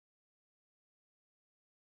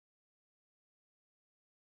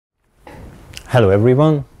Hello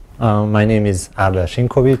everyone, my name is Abel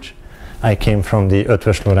Sinkovics. I came from the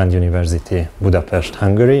Eötvös Loránd University, Budapest,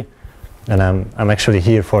 Hungary, and I'm actually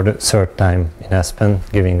here for the third time in Aspen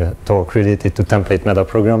giving a talk related to template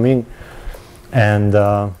metaprogramming. And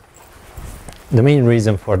the main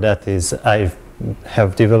reason for that is I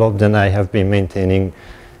have developed and I have been maintaining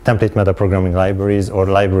template metaprogramming libraries or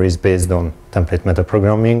libraries based on template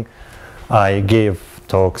metaprogramming. I gave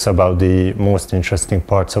talks about the most interesting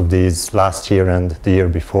parts of these last year and the year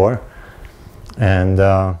before. And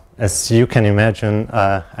as you can imagine,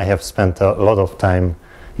 I have spent a lot of time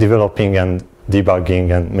developing and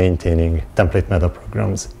debugging and maintaining template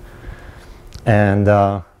metaprograms. And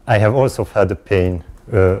I have also felt the pain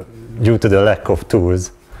due to the lack of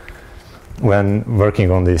tools when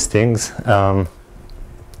working on these things.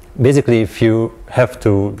 Basically, if you have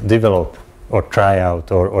to develop or try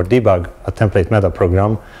out or debug a template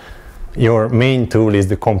metaprogram, your main tool is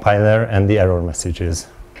the compiler and the error messages,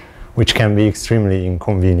 which can be extremely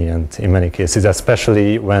inconvenient in many cases,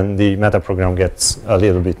 especially when the metaprogram gets a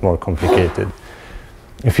little bit more complicated.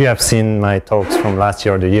 If you have seen my talks from last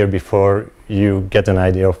year or the year before, you get an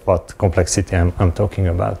idea of what complexity I'm talking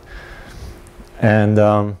about. And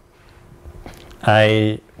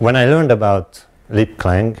when I learned about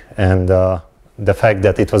Clang and the fact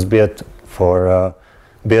that it was built for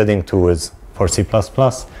building tools for C++,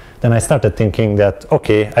 then I started thinking that,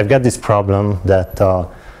 okay, I've got this problem that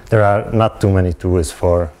there are not too many tools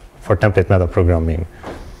for template metaprogramming.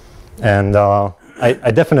 And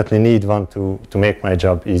I definitely need one to make my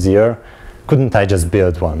job easier. Couldn't I just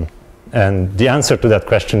build one? And the answer to that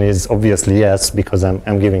question is obviously yes, because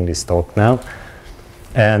I'm giving this talk now.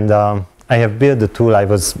 And I have built the tool I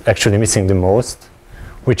was actually missing the most,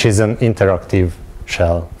 which is an interactive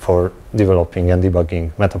shell for developing and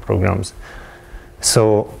debugging metaprograms.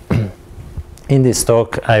 So in this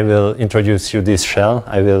talk, I will introduce you this shell.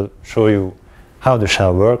 I will show you how the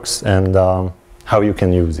shell works and how you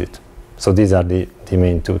can use it. So these are the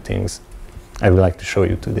main two things I would like to show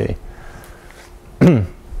you today.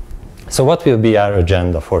 So what will be our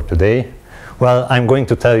agenda for today? Well, I'm going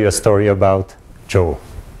to tell you a story about Joe.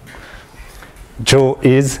 Joe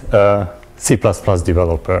is a C++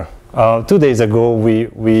 developer. 2 days ago,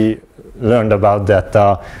 we learned about that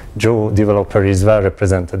Joe developer is well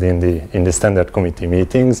represented in the standard committee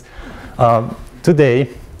meetings. Today,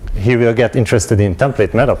 he will get interested in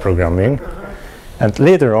template metaprogramming, and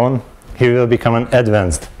later on, he will become an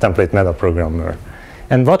advanced template metaprogrammer.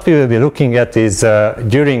 And what we will be looking at is,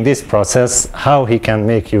 during this process, how he can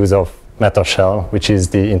make use of MetaShell, which is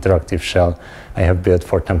the interactive shell I have built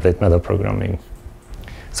for template metaprogramming.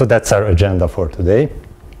 So that's our agenda for today.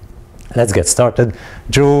 Let's get started.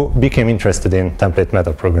 Joe became interested in template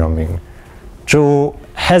metaprogramming. Joe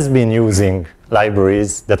has been using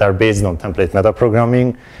libraries that are based on template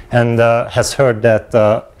metaprogramming and has heard that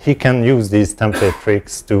he can use these template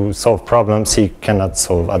tricks to solve problems he cannot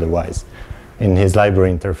solve otherwise in his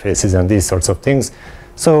library interfaces and these sorts of things.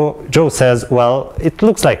 So Joe says, well, it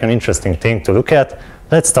looks like an interesting thing to look at.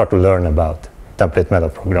 Let's start to learn about template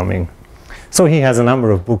metaprogramming. So he has a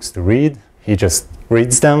number of books to read. He just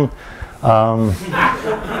reads them.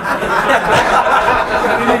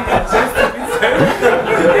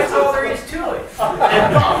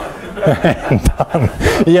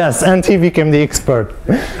 Yes, and he became the expert.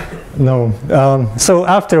 No. So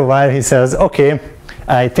after a while he says, okay,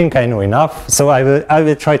 I think I know enough, so I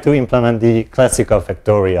will try to implement the classical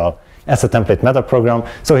factorial as a template metaprogram.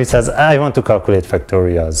 So he says, I want to calculate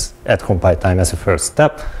factorials at compile time as a first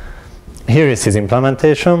step. Here is his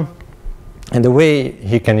implementation. And the way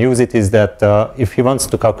he can use it is that if he wants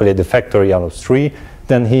to calculate the factorial of 3,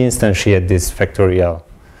 then he instantiates this factorial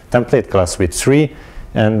template class with 3.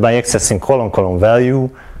 And by accessing colon value,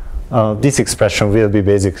 this expression will be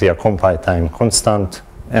basically a compile time constant.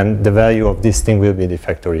 And the value of this thing will be the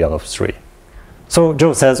factorial of 3. So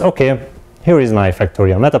Joe says, OK, here is my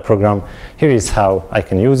factorial metaprogram. Here is how I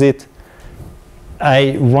can use it.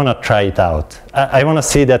 I want to try it out. I want to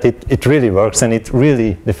see that it really works and it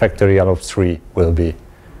really the factorial of 3 will be.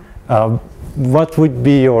 What would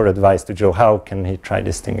be your advice to Joe? How can he try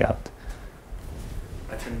this thing out?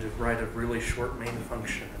 I tend to write a really short main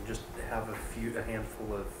function and just have a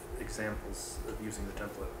handful of examples of using the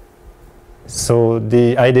template. So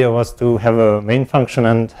the idea was to have a main function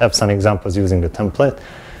and have some examples using the template.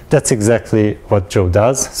 That's exactly what Joe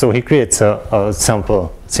does. So he creates a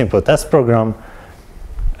simple test program.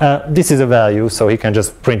 This is a value, so he can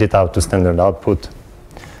just print it out to standard output.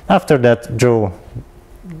 After that, Joe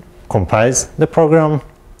compiles the program,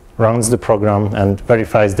 runs the program, and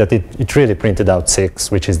verifies that it really printed out 6,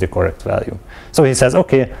 which is the correct value. So he says,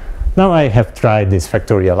 OK, Now I have tried this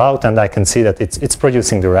factorial out, and I can see that it's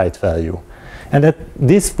producing the right value. And at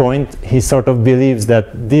this point, he sort of believes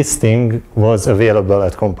that this thing was available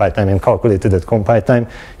at compile time and calculated at compile time.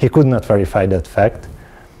 He could not verify that fact.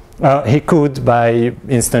 He could by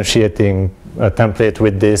instantiating a template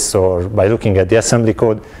with this or by looking at the assembly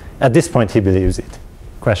code. At this point, he believes it.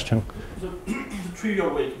 Question? So the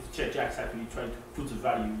trivial way to check Jack's actually trying to put the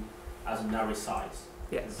value as an array size.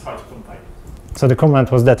 Yes. Try to compile it. So the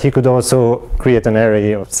comment was that he could also create an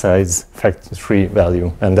array of size factor 3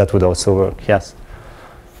 value, and that would also work, yes.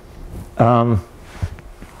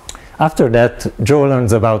 After that, Joe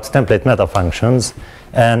learns about template meta functions,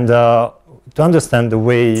 and to understand the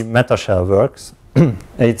way meta shell works,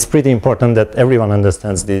 it's pretty important that everyone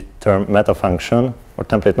understands the term meta function or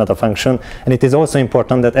template meta function, and it is also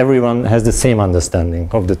important that everyone has the same understanding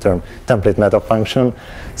of the term template meta function.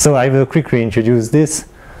 So I will quickly introduce this.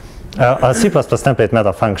 A C++ template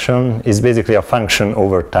meta function is basically a function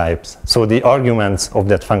over types. So the arguments of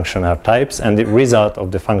that function are types, and the result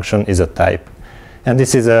of the function is a type. And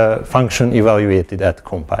this is a function evaluated at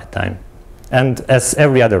compile time. And as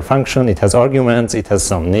every other function, it has arguments, it has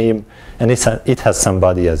some name, and it has some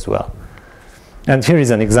body as well. And here is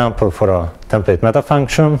an example for a template meta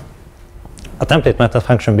function. A template meta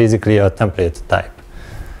function basically a template type.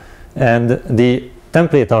 And the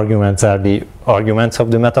template arguments are the arguments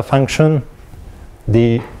of the meta function.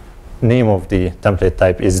 The name of the template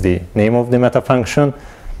type is the name of the meta function.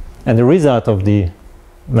 And the result of the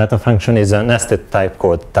meta function is a nested type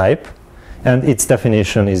called type. And its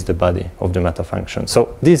definition is the body of the meta function.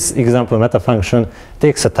 So this example meta function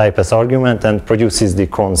takes a type as argument and produces the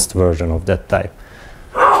const version of that type.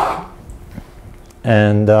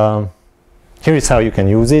 And here is how you can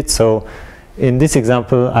use it. So in this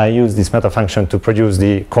example, I use this meta function to produce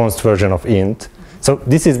the const version of int. So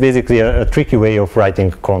this is basically a tricky way of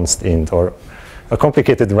writing const int, or a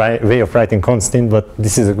complicated way of writing const int, but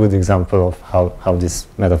this is a good example of how this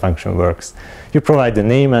meta function works. You provide the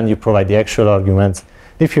name and you provide the actual arguments.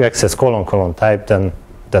 If you access : type, then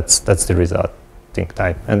that's the resulting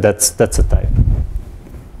type, and that's a type.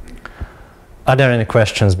 Are there any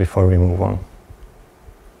questions before we move on?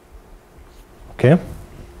 Okay.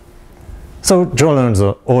 So Joe learns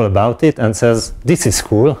all about it and says, this is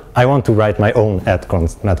cool, I want to write my own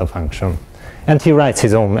addConst meta function. And he writes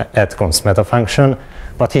his own addConst meta function,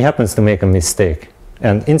 but he happens to make a mistake.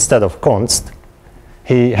 And instead of const,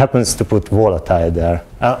 he happens to put volatile there.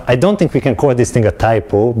 I don't think we can call this thing a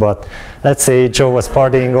typo, but let's say Joe was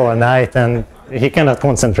partying all night and he cannot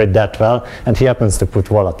concentrate that well, and he happens to put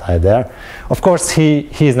volatile there. Of course, he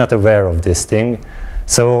is not aware of this thing.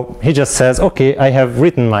 So he just says, okay, I have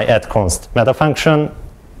written my addConst meta function,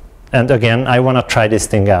 and again, I want to try this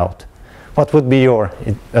thing out. What would be your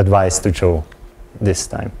advice to Joe this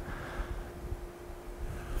time?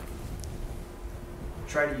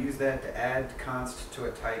 Try to use that to add const to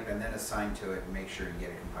a type and then assign to it and make sure you get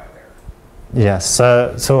a compile error. Yes,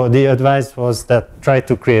 so the advice was that try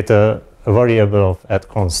to create a variable of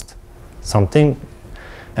addConst something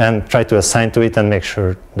and try to assign to it and make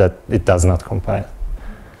sure that it does not compile.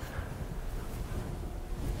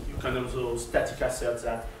 You can also static assert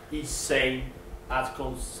that each say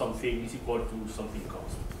addConst something is equal to something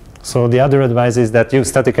const. So the other advice is that use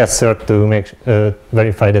static assert to make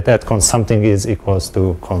verify that addConst something is equals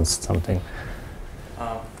to const something.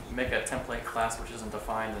 Make a template class which isn't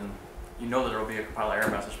defined, and you know that there will be a compile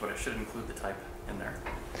error message, but it should include the type in there.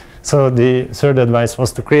 So the third advice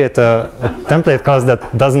was to create a template class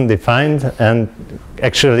that doesn't define and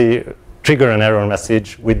actually trigger an error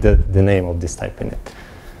message with the name of this type in it.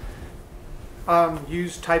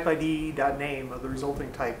 Use typeid.name of the resulting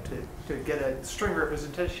type to get a string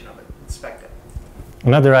representation of it, inspect it.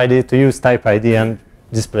 Another idea to use type ID and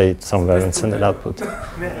display it somewhere and send an output.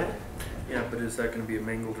 Yeah, but is that going to be a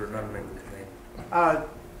mangled or an unmangled name?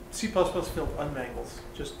 C++ field unmangles.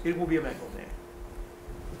 Just it will be a mangled name.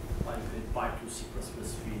 Like it bind to C++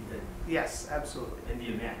 feed Yes, absolutely. and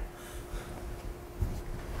be a man.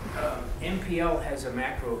 MPL has a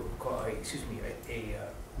macro called, a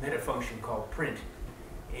meta function called print,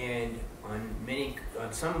 and on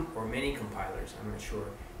some or many compilers, I'm not sure,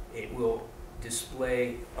 it will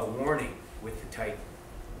display a warning with the type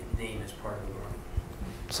name as part of the warning.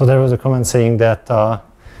 So there was a comment saying that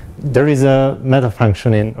there is a meta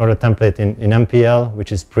function or a template in MPL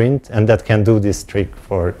which is print, and that can do this trick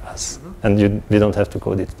for us, and we don't have to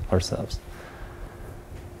code it ourselves.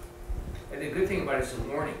 And the good thing about it is a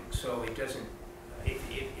warning, so it doesn't, if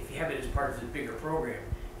you have it as part of the bigger program,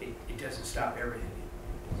 it doesn't stop everything.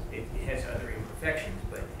 It has other imperfections,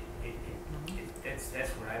 but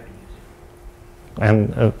that's what I've been using.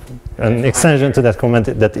 And an extension to that comment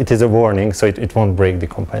that it is a warning, so it won't break the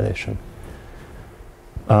compilation.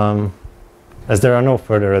 As there are no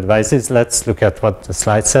further advices, let's look at what the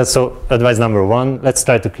slide says. So advice number 1, let's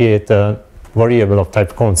try to create a variable of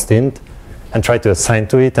type const and try to assign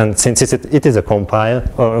to it. And since it is a compile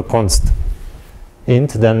or a const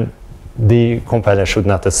int, then the compiler should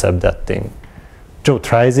not accept that thing. Joe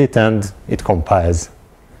tries it and it compiles.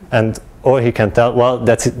 Or he can tell, well,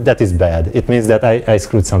 that is bad. It means that I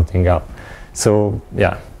screwed something up. So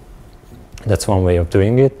yeah, that's one way of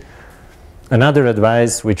doing it. Another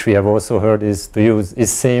advice which we have also heard is to use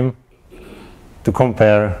same to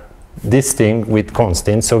compare this thing with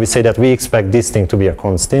constant. So we say that we expect this thing to be a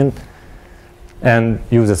constant and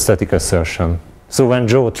use a static assertion. So when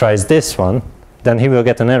Joe tries this one, then he will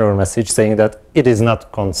get an error message saying that it is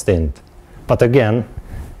not constant. But again,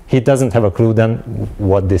 he doesn't have a clue then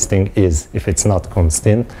what this thing is if it's not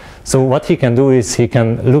constant. So what he can do is he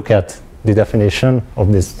can look at the definition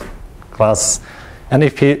of this class, and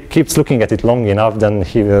if he keeps looking at it long enough, then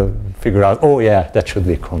he will figure out, oh yeah, that should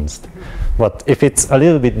be const. But if it's a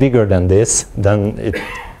little bit bigger than this, then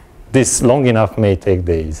this long enough may take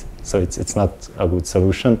days. So it's not a good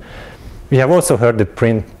solution. We have also heard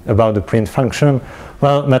about the print function.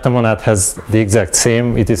 Well, MetaMonad has the exact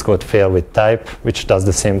same. It is called fail with type, which does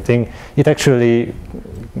the same thing. It actually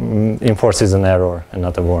enforces an error and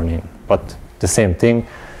not a warning, but the same thing.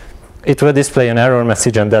 It will display an error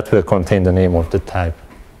message, and that will contain the name of the type.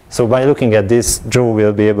 So by looking at this, Joe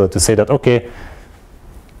will be able to say that, okay,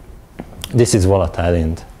 this is volatile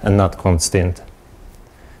int and not constant.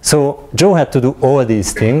 So Joe had to do all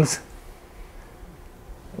these things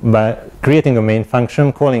by creating a main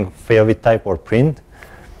function, calling fail with type or print,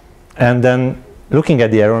 and then looking at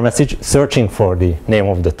the error message, searching for the name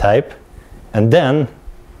of the type, and then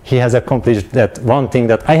he has accomplished that one thing,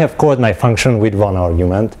 that I have called my function with one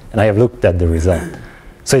argument, and I have looked at the result.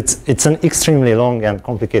 So it's an extremely long and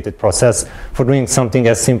complicated process for doing something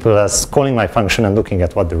as simple as calling my function and looking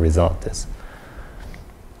at what the result is.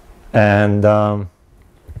 And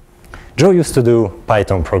Joe used to do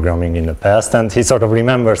Python programming in the past, and he sort of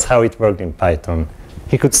remembers how it worked in Python.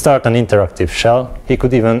 He could start an interactive shell. He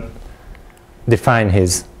could even define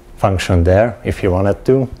his function there if he wanted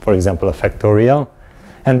to, for example, a factorial.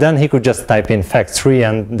 And then he could just type in fact3,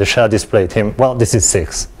 and the shell displayed him, well, this is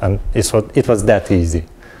 6. And it was that easy.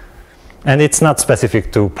 And it's not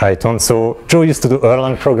specific to Python. So Joe used to do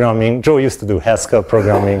Erlang programming. Joe used to do Haskell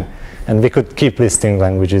programming. And we could keep listing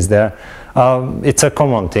languages there. It's a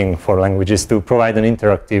common thing for languages to provide an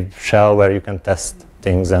interactive shell where you can test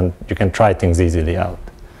things and you can try things easily out.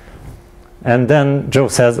 And then Joe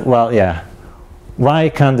says, well, yeah, why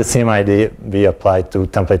can't the same idea be applied to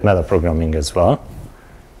template metaprogramming as well?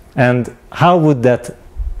 And how would that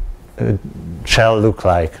shell look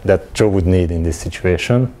like that Joe would need in this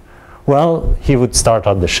situation? Well, he would start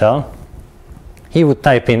up the shell. He would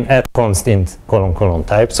type in @const int :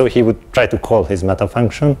 type, so he would try to call his meta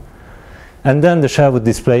function. And then the shell would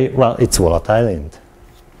display, well, it's volatile int.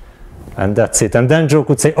 And that's it. And then Joe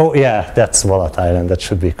could say, oh yeah, that's volatile, and that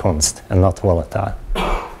should be const and not volatile.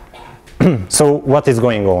 So what is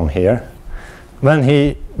going on here?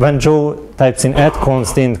 When Joe types in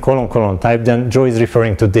 @const int : type, then Joe is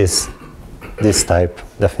referring to this type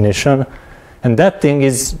definition. And that thing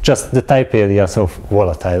is just the type alias of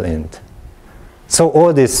volatile int. So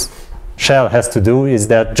all this shell has to do is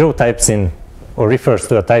that Joe types in or refers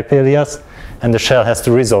to a type alias, and the shell has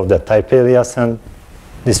to resolve that type alias and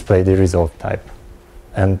display the resolved type.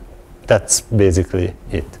 And that's basically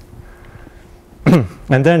it.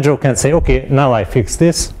 And then Joe can say, okay, now I fix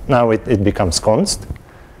this. Now it becomes const.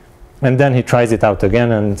 And then he tries it out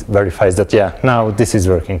again and verifies that, yeah, now this is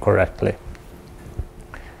working correctly.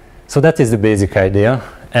 So that is the basic idea.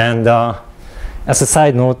 And as a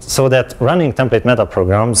side note, so that running template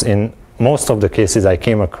metaprograms in most of the cases I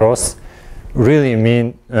came across really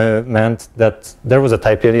meant that there was a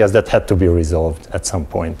type alias that had to be resolved at some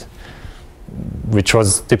point, which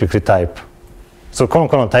was typically type. So :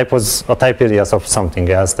 type was a type alias of something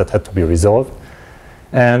else that had to be resolved.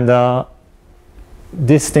 And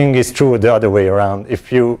this thing is true the other way around.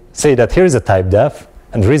 If you say that here is a type def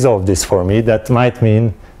and resolve this for me, that might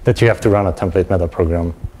mean that you have to run a template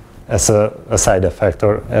metaprogram as a side effect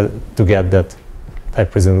or to get that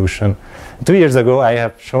type resolution. 2 years ago, I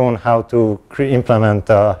have shown how to implement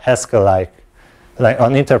a Haskell-like,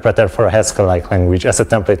 an interpreter for a Haskell-like language as a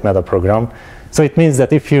template metaprogram. So it means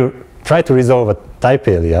that if you try to resolve a type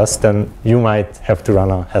alias, then you might have to run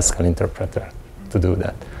a Haskell interpreter to do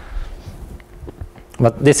that.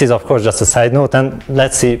 But this is, of course, just a side note, and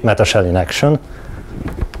let's see MetaShell in action.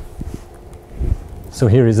 So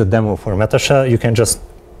here is a demo for MetaShell. You can just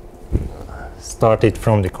start it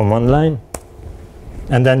from the command line,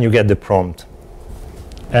 and then you get the prompt.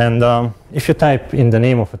 And if you type in the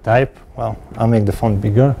name of a type, well, I'll make the font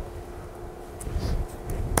bigger,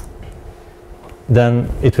 then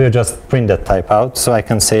it will just print that type out. So I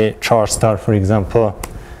can say char star, for example,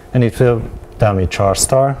 and it will tell me char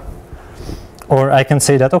star. Or I can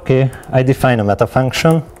say that, okay, I define a meta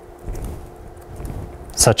function,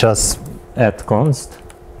 such as add const.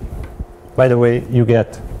 By the way, you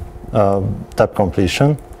get tab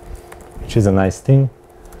completion, which is a nice thing.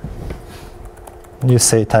 You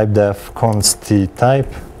say type def const t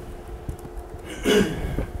type.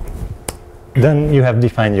 Then you have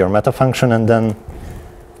defined your meta function, and then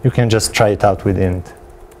you can just try it out with int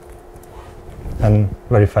and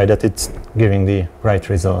verify that it's giving the right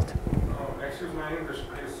result. Excuse my English,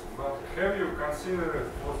 please, but have you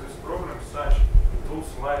considered for this problem such tools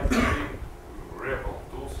like Clang, REPL,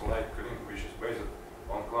 tools like Clang, which is based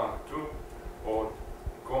on Clang 2, or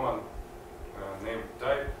common name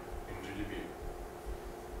type in GDB?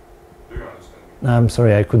 Do you understand me? I'm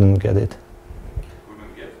sorry, I couldn't get it.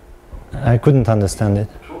 Couldn't get? I couldn't understand it.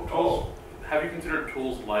 Tools. Have you considered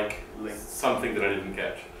tools like something that I didn't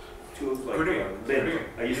catch? Tools like Clang. lint.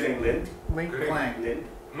 Are you saying lint? Link. Clang. Lint?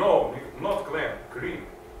 No, not Clang, Clang.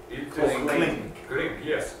 It is Clang. Clang,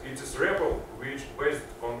 yes. It is REPL, which based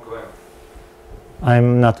on Clang.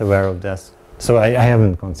 I'm not aware of this, so I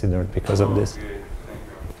haven't considered because of this. Okay, thank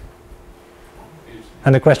you.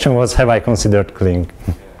 And the question was, have I considered Clang?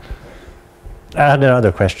 Are there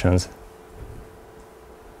other questions?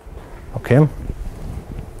 Okay.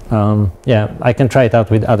 Yeah, I can try it out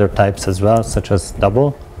with other types as well, such as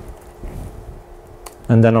double.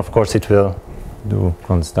 And then, of course, it will do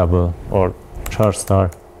const double or char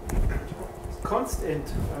star. Const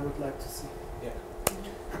int, I would like to see.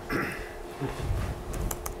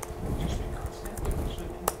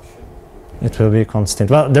 It will be constant.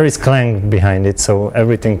 Well, there is Clang behind it, so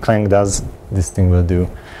everything Clang does, this thing will do.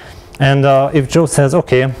 And if Joe says,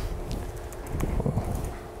 okay,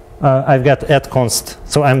 I've got add const,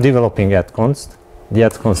 so I'm developing add const, the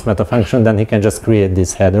add const meta function, then he can just create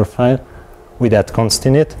this header file with add const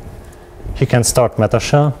in it. He can start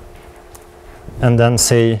MetaShell and then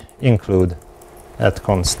say include add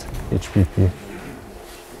const HPP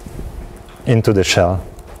into the shell.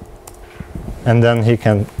 And then he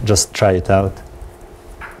can just try it out.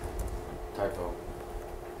 Typo.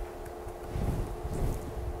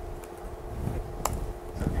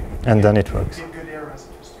 And then it works. Get good error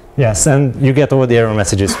messages. Yes, and you get all the error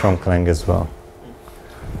messages from Clang as well.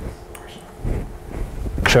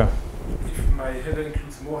 Sure. If my header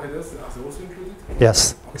includes more headers, are they also included?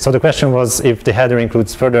 Yes. So the question was, if the header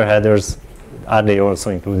includes further headers, are they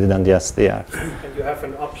also included? And yes, they are. And you have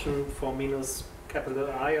an option for minus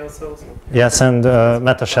capital I also? So Yes, and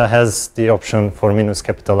MetaShell has the option for minus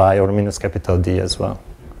capital I or minus capital D as well.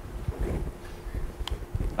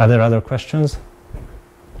 Are there other questions?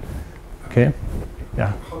 Okay.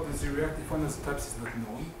 Yeah. How does it react if one of the types is not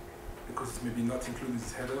known? Because it's maybe not included in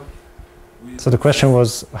this header. So the question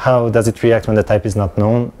was, how does it react when the type is not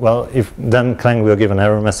known? Well, if then Clang will give an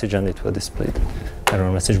error message and it will display the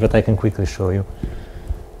error message, but I can quickly show you.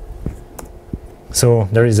 So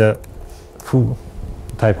there is a foo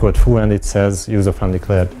type called foo, and it says use of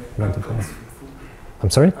undeclared. I'm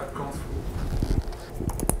sorry?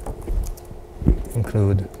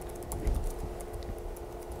 Include.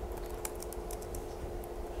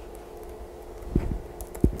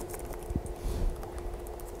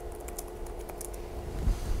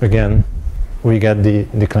 Again, we get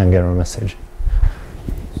the Clang error message.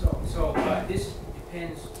 So this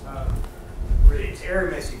depends. It's error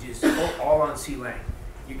messages all on Clang.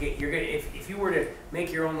 You're gonna if you were to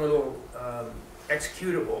make your own little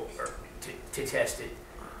executable to test it,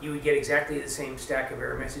 you would get exactly the same stack of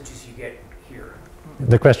error messages you get here.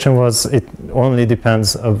 The question was, it only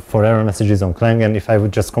depends for error messages on Clang, and if I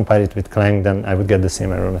would just compile it with Clang, then I would get the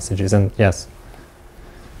same error messages. And yes.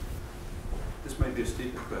 This may be a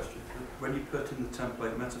stupid question. When you put in the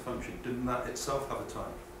template meta function, didn't that itself have a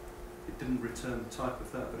type? It didn't return the type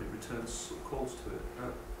of that, but it returns calls to it.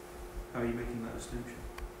 How are you making that distinction?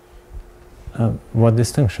 What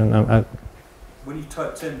distinction? When you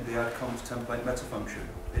typed in the add const template meta function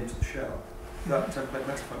into the shell, that template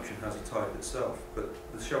meta function has a type itself, but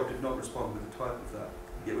the shell did not respond with the type of that.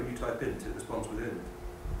 Yet when you type int, it responds with int.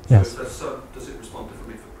 Yes. So does it respond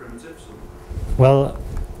differently for primitives? Or? Well,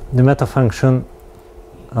 the meta function.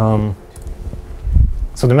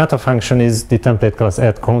 So the meta function is the template class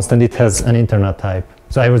add const, and it has an internal type.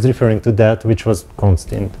 So I was referring to that, which was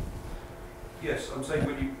const int. Yes, I'm saying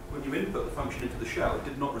when you input the function into the shell, it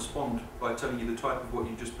did not respond by telling you the type of what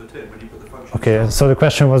you just put in when you put the function. Okay, so the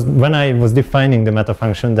question was, when I was defining the meta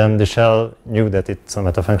function, then the shell knew that it's a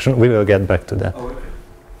meta function. We will get back to that. Oh, okay.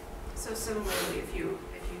 So similarly, if you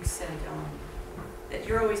said that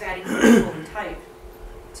you're always adding equal and type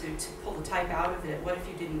to pull the type out of it, what if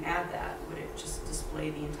you didn't add that? Would it just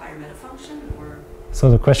display the entire meta function, or?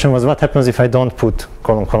 So the question was, what happens if I don't put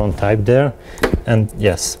colon type there? And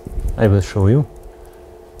yes, I will show you.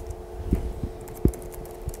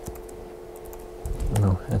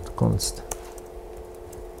 No, at const.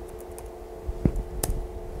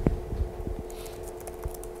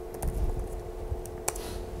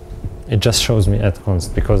 It just shows me at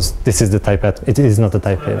const because this is the type at. It is not a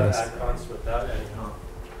type alias. At const without any.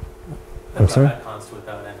 I'm sorry. At const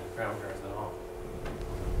without any parameters at all.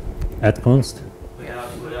 At const.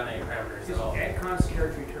 Without any parameters at all. At const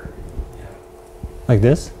character return. Yeah. Like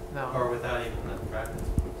this. No. Or without even the brackets.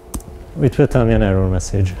 It will tell me an error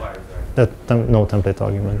message. Why is That no template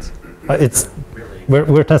arguments. It's really?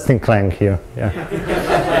 we're testing Clang here. Yeah.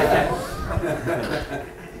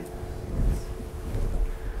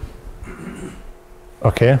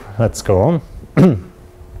 Okay, let's go on.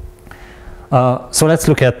 So let's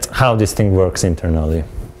look at how this thing works internally.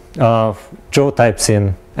 Joe types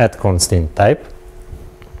in at const int type.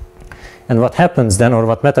 And what happens then, or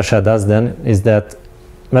what Metashell does then, is that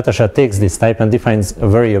Metashell takes this type and defines a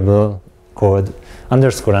variable called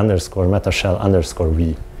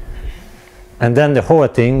 __metashell_v. And then the whole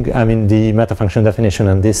thing, I mean the meta function definition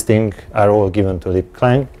and this thing are all given to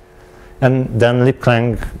libclang. And then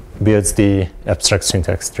libclang builds the abstract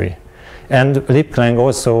syntax tree. And libclang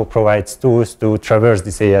also provides tools to traverse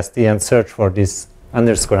this AST and search for this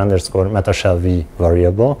 __metashell_v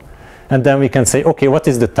variable. And then we can say, okay, what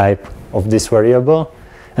is the type of this variable?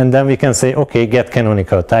 And then we can say, okay, get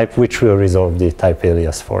canonical type, which will resolve the type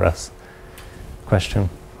alias for us. Question?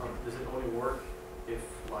 Does it only work if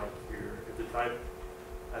the type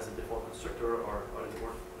has a default constructor, or how does it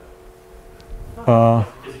work?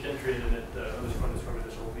 Is it can treat it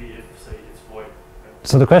 __metashell_v if, say, it's void? Right?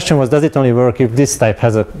 So the question was, does it only work if this type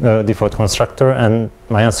has a default constructor? And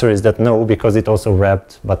my answer is that no, because it also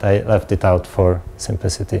wrapped, but I left it out for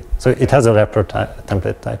simplicity. So it has a wrapper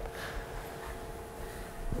template type.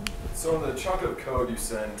 So in the chunk of code you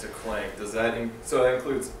send to Clang, does that so that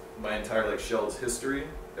includes my entire shell's history,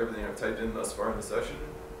 everything I've typed in thus far in the session?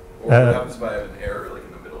 Or what happens if I have an error in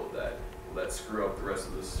the middle of that? Will that screw up the rest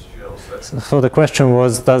of this shell section? So the question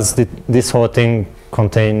was, does this whole thing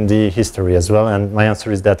contain the history as well? And my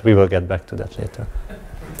answer is that we will get back to that later.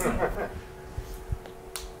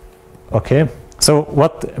 Okay, so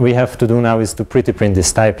what we have to do now is to pretty print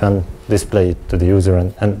this type and display it to the user,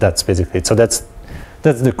 and that's basically it. So that's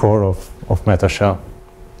the core of Metashell.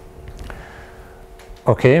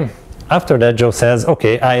 Okay, after that Joe says,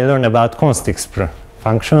 okay, I learned about const_exp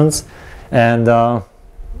functions, and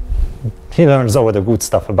he learns all the good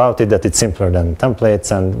stuff about it, that it's simpler than templates,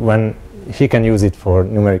 and when he can use it for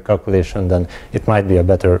numeric calculation, then it might be a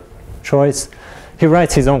better choice. He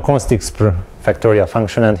writes his own const_exp factorial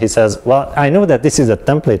function, and he says, well, I know that this is a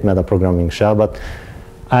template metaprogramming shell, but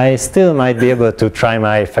I still might be able to try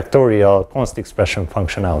my factorial const expression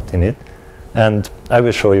function out in it, and I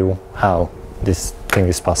will show you how this thing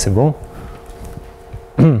is possible.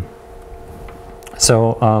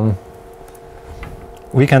 So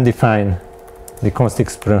we can define the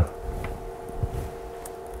const_exp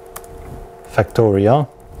factorial.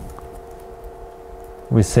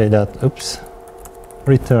 We say that, oops,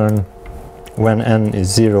 return when n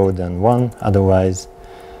is 0 then 1, otherwise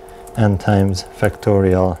n times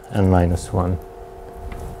factorial n minus 1.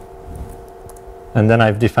 And then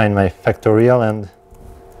I've defined my factorial, and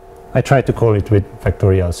I try to call it with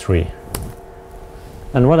factorial 3.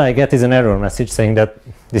 And what I get is an error message saying that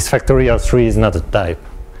this factorial 3 is not a type.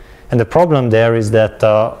 And the problem there is that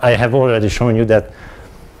I have already shown you that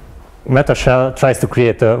Metashell tries to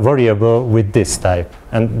create a variable with this type.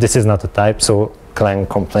 And this is not a type, so Clang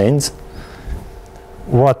complains.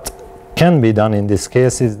 What can be done in this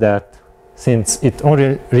case is that since it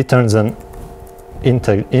only returns an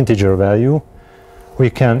integer value, we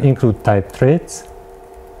can include type traits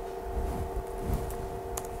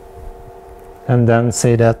and then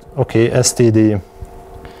say that, okay, std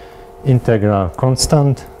integral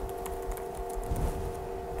constant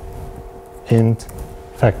int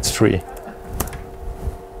fact3.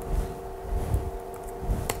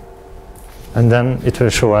 And then it will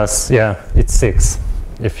show us, yeah, it's 6,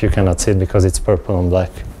 if you cannot see it because it's purple and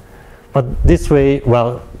black. But this way,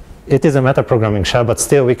 well, it is a metaprogramming shell, but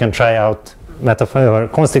still we can try out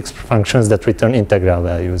const_exp functions that return integral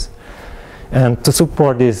values. And to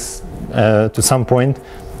support this to some point,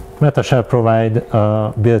 MetaShell provide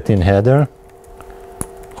a built-in header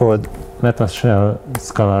called metashell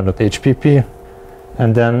scalar.hpp,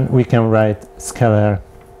 and then we can write scalar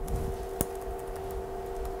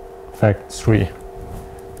fact3.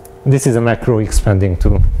 This is a macro expanding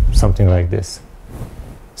to something like this.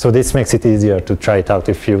 So this makes it easier to try it out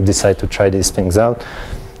if you decide to try these things out.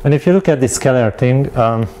 And if you look at this scalar thing,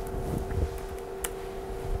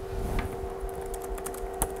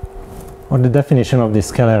 or the definition of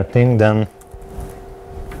this scalar thing, then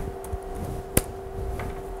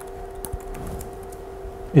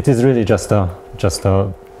it is really just a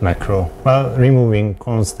macro. Well, removing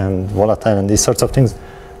const and volatile and these sorts of things,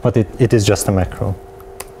 but it is just a macro.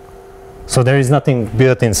 So there is nothing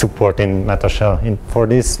built-in support in MetaShell for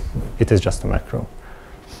this. It is just a macro.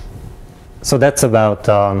 So that's about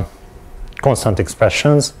constant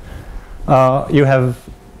expressions. You have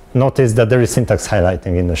noticed that there is syntax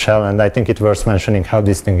highlighting in the shell, and I think it's worth mentioning how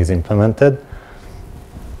this thing is implemented.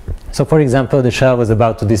 So for example, the shell was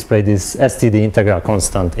about to display this std integral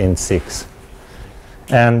constant int 6.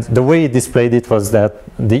 And the way it displayed it was that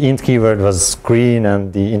the int keyword was green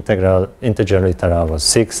and the integer literal was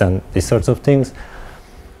 6 and these sorts of things.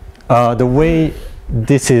 The way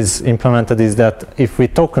this is implemented is that if we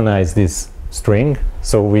tokenize this string,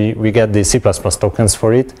 so we get the C++ tokens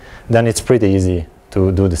for it, then it's pretty easy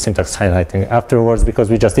to do the syntax highlighting afterwards, because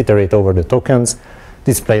we just iterate over the tokens,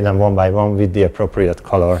 display them one by one with the appropriate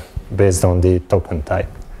color based on the token type.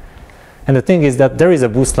 And the thing is that there is a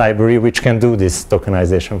boost library which can do this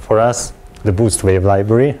tokenization for us, the boost wave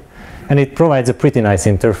library, and it provides a pretty nice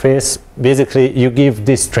interface. Basically, you give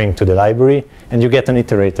this string to the library and you get an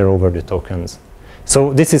iterator over the tokens.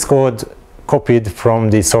 So this is code copied from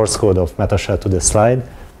the source code of MetaShell to the slide.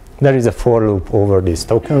 There is a for loop over these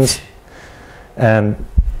tokens, and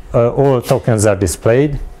all tokens are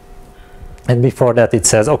displayed. And before that it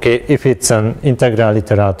says, okay, if it's an integral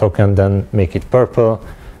literal token, then make it purple,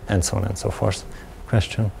 and so on and so forth.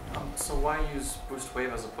 Question? So why use boost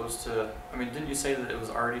wave as opposed to, I mean, didn't you say that it was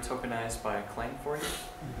already tokenized by Clang for you?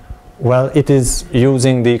 Well, it is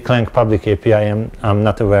using the Clang public API, and I'm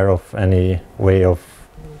not aware of any way of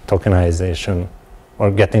tokenization or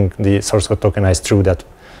getting the source code tokenized through that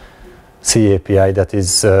C API that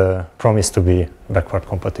is promised to be backward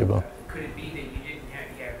compatible. Could it be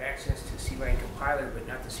that you have access to C-line compiler but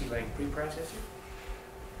not the C-line preprocessor?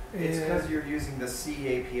 It's because you're using the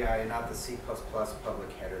C API and not the C++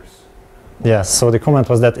 public headers. Yes, so the comment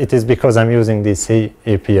was that it is because I'm using the C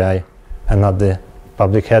API and not the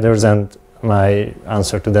public headers, and my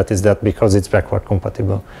answer to that is that because it's backward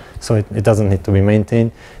compatible, so it doesn't need to be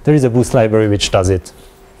maintained. There is a boost library which does it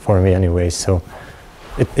for me anyway, so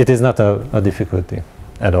it is not a difficulty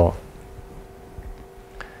at all.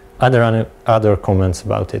 Other comments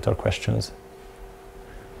about it or questions?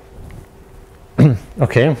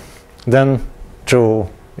 Okay, then Joe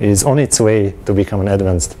is on its way to become an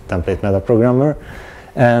advanced template metaprogrammer,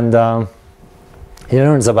 and he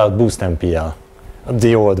learns about Boost MPL,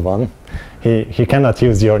 the old one. He cannot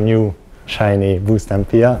use your new shiny Boost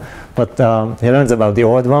MPL, but he learns about the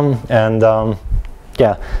old one, and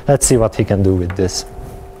yeah, let's see what he can do with this.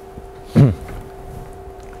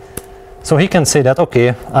 So he can say that,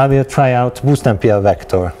 okay, I will try out Boost MPL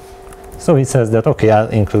vector. So he says that, okay, I'll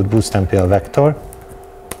include Boost MPL vector.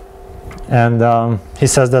 And he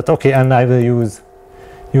says that, okay, and I will use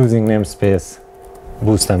using namespace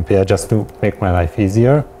Boost MPL just to make my life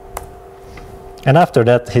easier. And after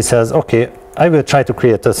that, he says, okay, I will try to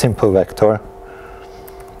create a simple vector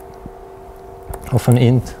of an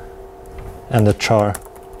int and a char.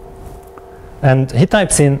 And he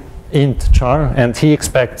types in int char, and he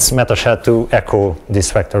expects MetaShell to echo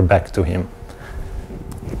this vector back to him.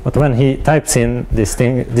 But when he types in this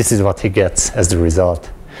thing, this is what he gets as the result.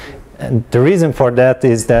 And the reason for that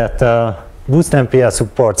is that Boost MPL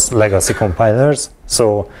supports legacy compilers,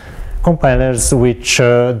 so compilers which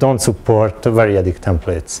don't support variadic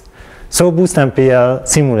templates. So Boost MPL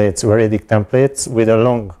simulates variadic templates with a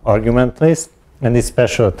long argument list and this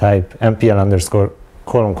special type MPL_:NA,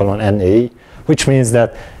 which means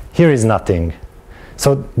that here is nothing.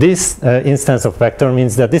 So this instance of vector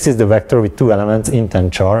means that this is the vector with two elements, int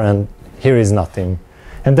and char, and here is nothing.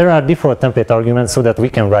 And there are default template arguments so that we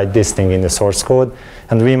can write this thing in the source code,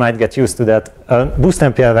 and we might get used to that. Boost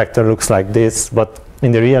MPL vector looks like this, but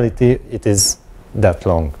in the reality it is that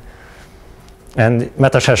long. And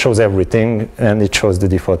MetaShell shows everything, and it shows the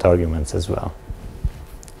default arguments as well.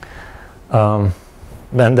 And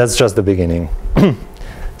that's just the beginning.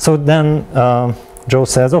 So then Joe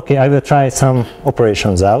says, okay, I will try some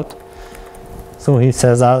operations out. So he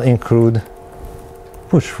says, I'll include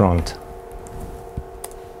push front.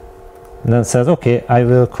 And then says, okay, I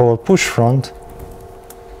will call push front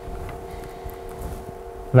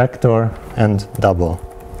vector and double.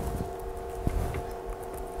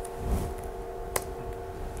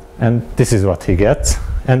 And this is what he gets.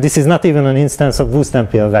 And this is not even an instance of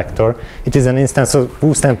boostMPL vector. It is an instance of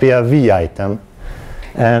boostMPL v item.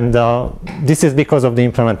 And this is because of the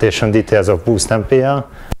implementation details of boostMPL.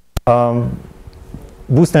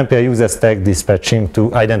 boostMPL uses tag dispatching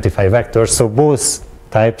to identify vectors. So both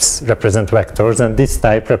types represent vectors, and this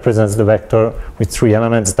type represents the vector with 3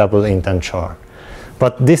 elements, double, int, and char.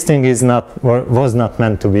 But this thing is not, or was not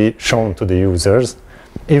meant to be shown to the users,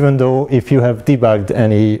 even though if you have debugged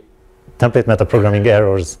any template metaprogramming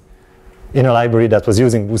errors in a library that was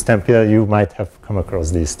using boostMPL, you might have come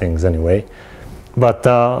across these things anyway. But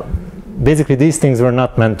basically these things were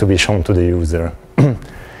not meant to be shown to the user.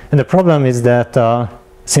 And the problem is that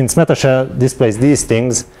since Metashell displays these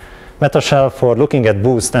things, Metashell for looking at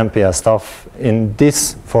boostMPL stuff in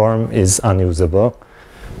this form is unusable.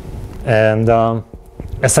 And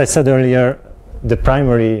as I said earlier, the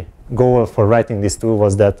primary goal for writing this tool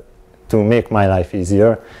was that to make my life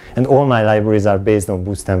easier. And all my libraries are based on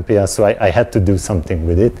boostMPL, so I had to do something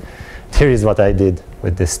with it. Here is what I did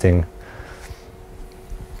with this thing.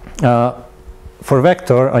 For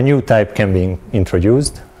vector, a new type can be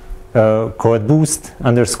introduced called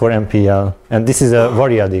boost_MPL, and this is a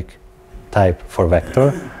variadic type for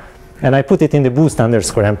vector. And I put it in the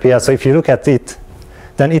boost_MPL, so if you look at it,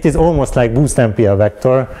 then it is almost like boostMPL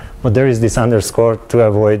vector, but there is this underscore to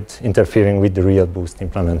avoid interfering with the real boost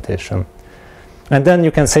implementation. And then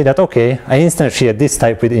you can say that, okay, I instantiate this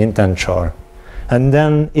type with int and char. And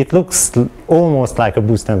then it looks almost like a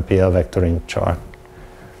boostMPL vector in char.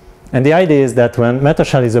 And the idea is that when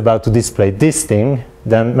Metashell is about to display this thing,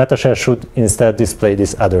 then Metashell should instead display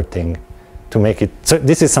this other thing to make it. So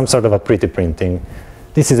this is some sort of a pretty printing.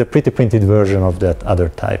 This is a pretty printed version of that other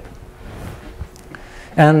type.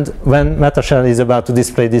 And when Metashell is about to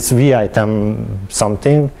display this v item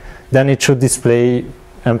something, then it should display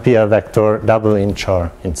MPL vector double int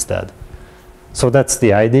char instead. So that's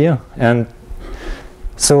the idea. And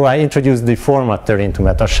so I introduced the formatter into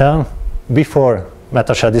Metashell. Before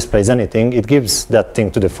Metashell displays anything, it gives that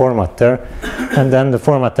thing to the formatter, and then the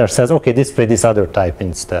formatter says, okay, display this other type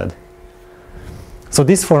instead. So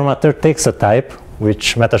this formatter takes a type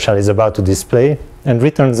which Metashell is about to display and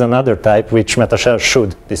returns another type which Metashell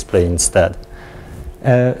should display instead.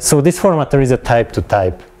 So this formatter is a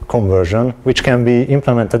type-to-type conversion which can be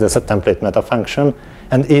implemented as a template meta function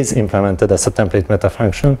and is implemented as a template meta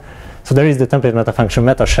function. So there is the template meta function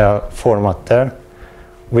Metashell formatter,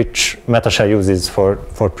 which Metashell uses for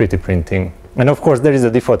pretty printing. And of course there is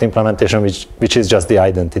a default implementation which is just the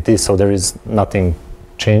identity, so there is nothing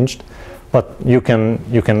changed. But you can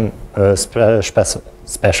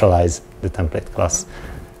specialize the template class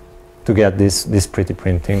to get this pretty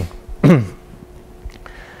printing.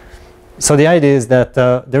 So the idea is that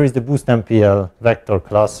there is the boostMPL vector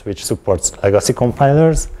class which supports legacy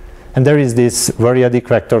compilers, and there is this variadic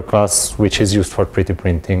vector class which is used for pretty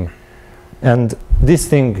printing. And this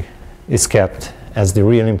thing is kept as the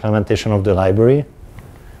real implementation of the library,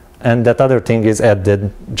 and that other thing is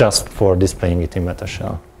added just for displaying it in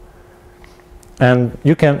Metashell. And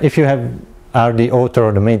you can, if you are the author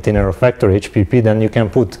or the maintainer of vector HPP, then you can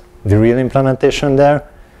put the real implementation there,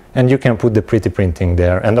 and you can put the pretty printing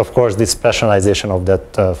there. And of course, this specialization of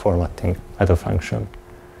that formatting meta function.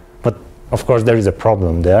 But of course, there is a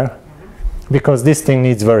problem there, because this thing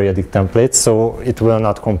needs variadic templates, so it will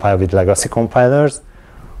not compile with legacy compilers.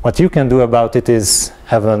 What you can do about it is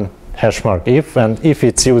have a hash mark if, and if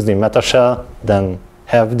it's used in Metashell, then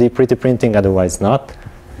have the pretty printing, otherwise not.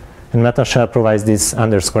 And Metashell provides this __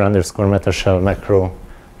 Metashell macro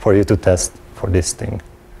for you to test for this thing.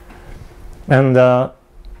 And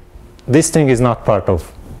this thing is not part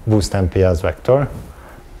of boostMPL's vector,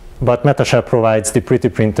 but Metashell provides the pretty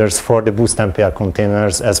printers for the boostMPL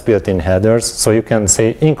containers as built-in headers. So you can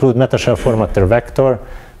say include Metashell formatter vector,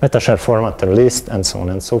 Metashell formatter list, and so on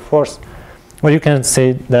and so forth. Or you can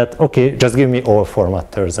say that, okay, just give me all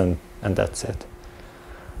formatters, and that's it.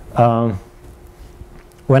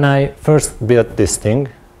 When I first built this thing,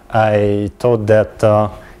 I thought that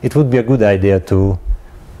it would be a good idea to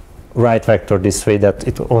write vector this way, that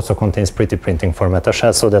it also contains pretty printing for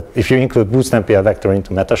Metashell, so that if you include boostMPL vector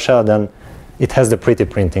into Metashell, then it has the pretty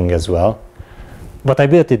printing as well. But I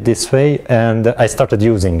built it this way, and I started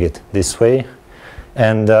using it this way.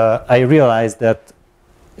 And I realized that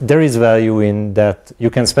there is value in that you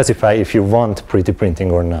can specify if you want pretty printing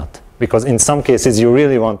or not. Because in some cases, you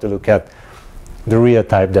really want to look at the real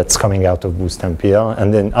type that's coming out of Boost MPL.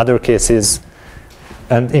 And in other cases,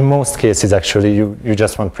 and in most cases actually, you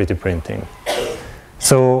just want pretty printing.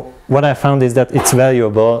 So what I found is that it's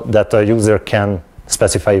valuable that a user can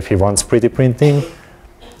specify if he wants pretty printing.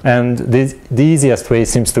 And the easiest way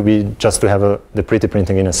seems to be just to have the pretty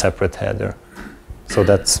printing in a separate header. So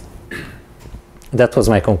that was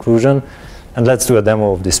my conclusion. And let's do a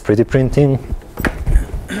demo of this pretty printing.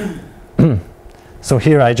 So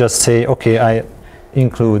here I just say, okay, I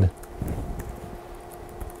include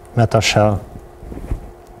metashell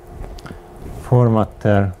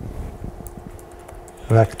formatter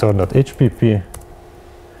vector.hpp,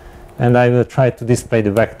 and I will try to display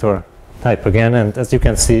the vector type again, and as you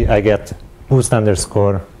can see, I get boost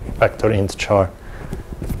underscore vector int char.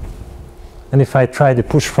 And if I try the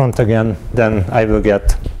push front again, then I will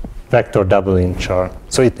get vector double int char.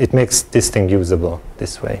 So it makes this thing usable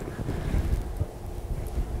this way.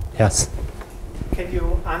 Yes? Can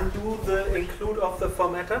you undo the include of the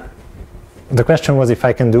formatter? The question was if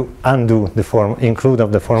I can undo the include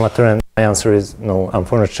of the formatter, and my answer is no,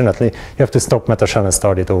 unfortunately. You have to stop metashell and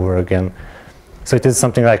start it over again. So it is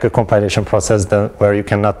something like a compilation process where you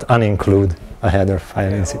cannot uninclude a header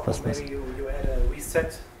file in C++. Maybe you add a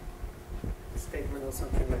reset statement or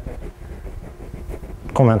something like that.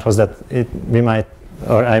 Comment was that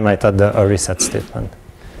I might add a reset statement.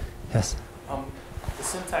 Yes? The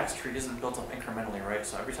syntax tree isn't built up incrementally, right?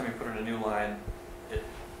 So every time you put in a new line, it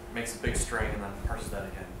makes a big string and then parses that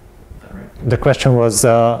again. Is that right? The question was,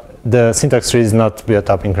 the syntax tree is not built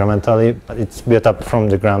up incrementally, but it's built up from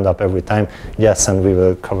the ground up every time. Yes, and we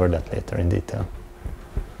will cover that later in detail.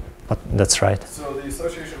 But that's right. So the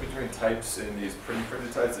association between types in these pretty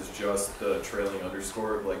printed types is just the trailing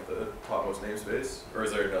underscore of like the topmost namespace? Or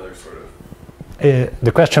is there another sort of...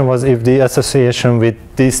 The question was if the association with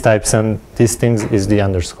these types and these things is the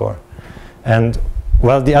underscore. And,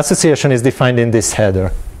 well, the association is defined in this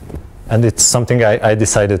header. And it's something I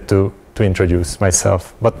decided to introduce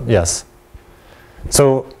myself. But yes.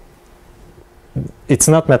 So it's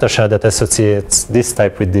not metashell that associates this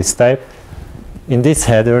type with this type. In this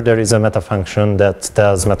header, there is a meta function that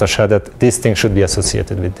tells metashell that this thing should be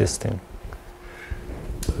associated with this thing.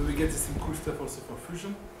 So do we get this in cool stuff also for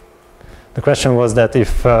Fusion? The question was that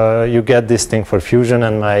if you get this thing for Fusion,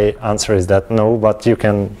 and my answer is that no, but you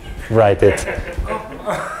can write it.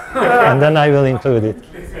 And then I will include it.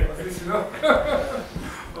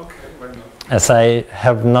 As I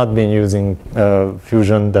have not been using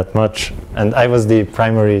Fusion that much, and I was the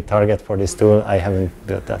primary target for this tool, I haven't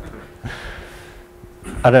built that.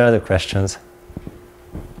 Are there other questions?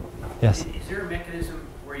 Yes? Is there a mechanism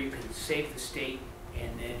where you can save the state and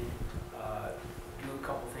then do a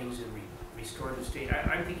couple things and restore the state?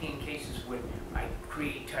 I'm thinking in cases when I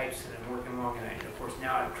create types and I'm working along, and of course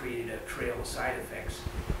now I've created a trail of side effects,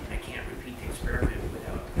 and I can't repeat the experiment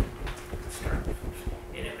without starting.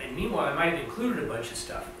 And meanwhile, I might have included a bunch of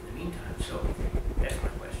stuff in the meantime, so that's my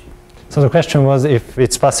question. So the question was if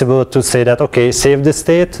it's possible to say that, okay, save the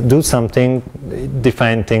state, do something,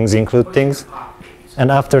 define things, include things,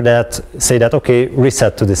 and after that say that, okay,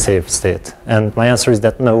 reset to the saved state. And my answer is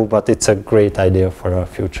that no, but it's a great idea for a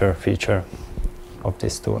future feature of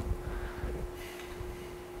this tool.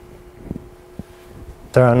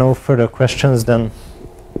 There are no further questions, then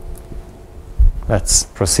let's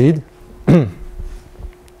proceed.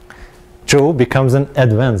 Joe becomes an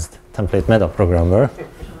advanced template metaprogrammer.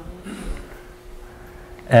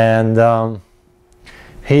 And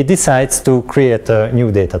he decides to create a new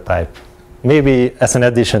data type, maybe as an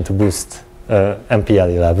addition to Boost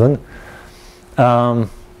MPL 11.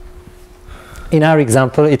 In our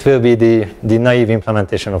example, it will be the naive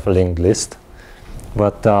implementation of a linked list,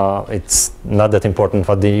 but it's not that important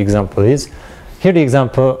what the example is. Here the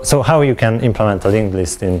example, so how you can implement a linked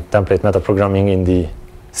list in template metaprogramming in the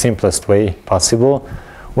simplest way possible.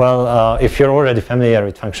 Well, if you're already familiar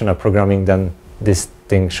with functional programming, then this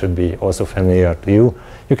thing should be also familiar to you.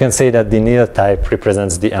 You can say that the nil type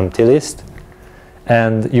represents the empty list,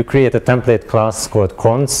 and you create a template class called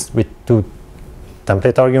cons with two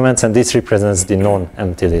template arguments, and this represents the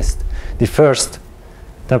non-empty list. The first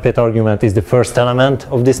template argument is the first element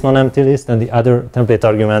of this non-empty list, and the other template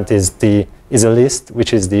argument is a list,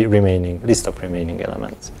 which is the remaining list of remaining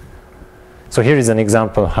elements. So here is an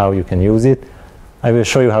example how you can use it. I will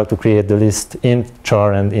show you how to create the list int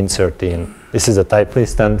char and insert in. This is a type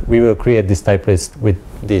list, and we will create this type list with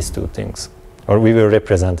these two things, or we will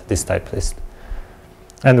represent this type list.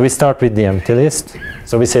 And we start with the empty list.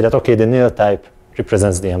 So we say that, okay, the nil type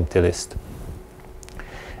represents the empty list.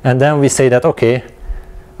 And then we say that, okay,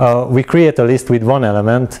 we create a list with one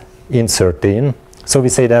element, insert in, So we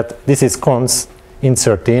say that this is cons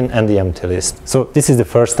insert in and the empty list. So this is the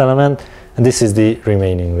first element, and this is the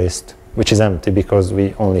remaining list, which is empty because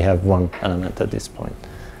we only have one element at this point.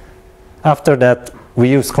 After that, we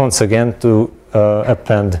use cons again to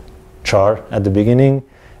append char at the beginning,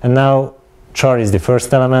 and now char is the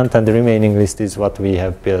first element and the remaining list is what we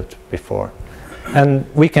have built before. And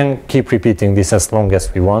we can keep repeating this as long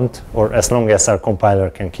as we want, or as long as our compiler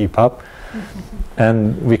can keep up.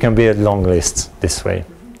 And we can build long lists this way.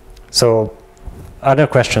 So, are there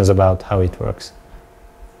questions about how it works?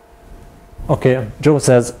 Okay, Joe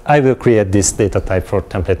says, I will create this data type for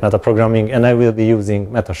template metaprogramming, and I will be using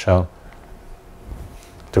MetaShell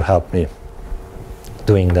to help me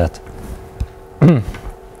doing that.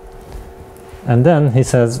 And then he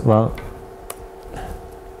says, well,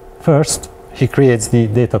 first he creates the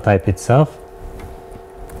data type itself.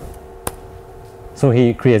 So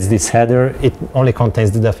he creates this header. It only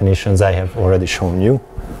contains the definitions I have already shown you.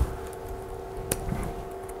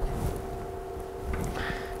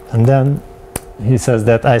 And then he says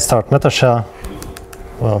that I start MetaShell.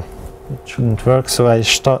 Well, it shouldn't work, so I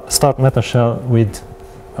start MetaShell with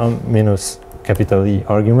minus capital E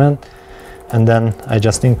argument, and then I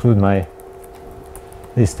just include my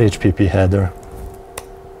list HPP header.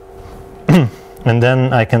 And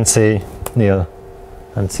then I can say nil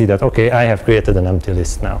and see that, okay, I have created an empty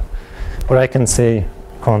list now. Or I can say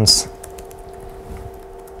cons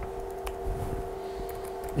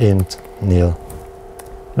int nil.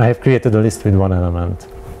 I have created a list with one element.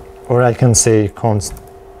 Or I can say const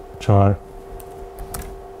char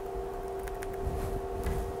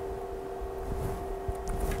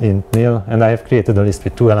int nil, and I have created a list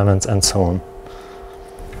with two elements, and so on.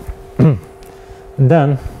 And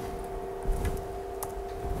then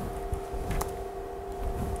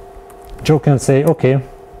Joe can say, okay,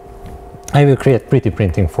 I will create pretty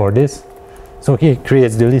printing for this. So he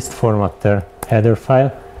creates the list formatter header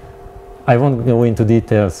file. I won't go into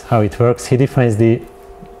details how it works. He defines the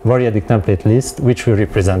variadic template list, which will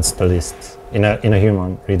represent the list in a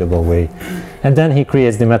human readable way. And then he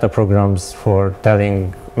creates the metaprograms for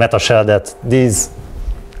telling MetaShell that these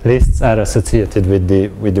lists are associated with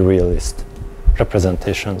the real list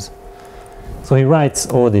representations. So he writes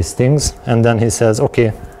all these things, and then he says,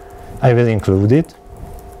 okay, I will include it.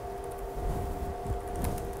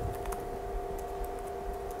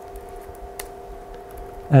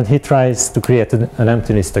 And he tries to create an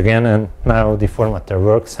empty list again, and now the formatter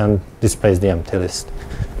works and displays the empty list.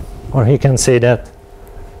 Or he can say that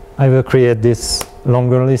I will create this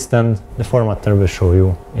longer list, and the formatter will show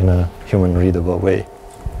you in a human readable way.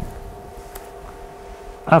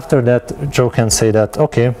 After that, Joe can say that,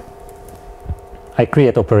 okay, I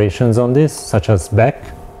create operations on this, such as back.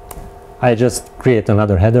 I just create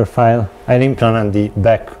another header file. I implement the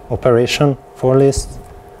back operation for lists,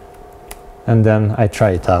 and then I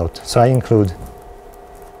try it out. So I include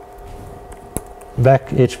back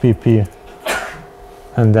HPP,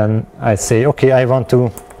 and then I say, okay, I want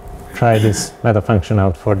to try this meta function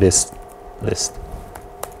out for this list.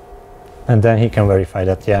 And then he can verify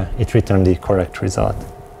that, yeah, it returned the correct result.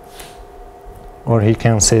 Or he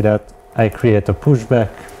can say that I create a pushback.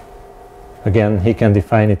 Again, he can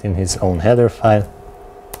define it in his own header file,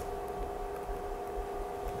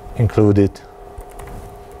 include it,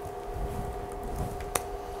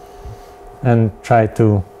 and try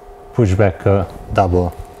to push back a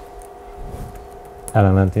double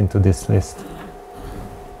element into this list.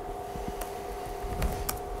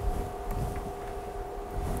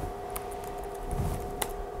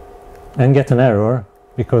 And get an error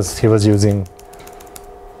because he was using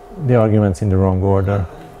the arguments in the wrong order.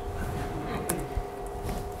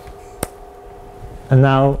 And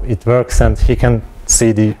now it works, and he can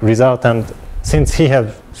see the result, and since he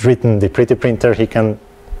has written the pretty printer, he can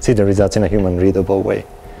see the results in a human readable way.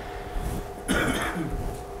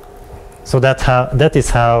 So that is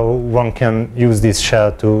how one can use this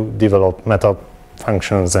shell to develop meta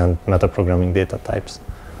functions and metaprogramming data types.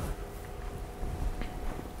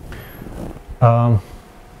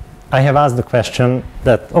 I have asked the question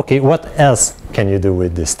that, okay, what else can you do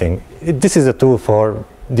with this thing? This is a tool for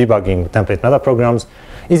debugging template metaprograms.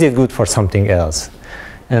 Is it good for something else?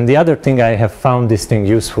 And the other thing I have found this thing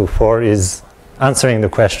useful for is answering the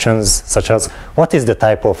questions such as, what is the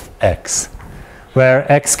type of X? Where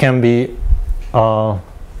X can be an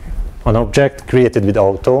object created with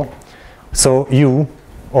auto. So you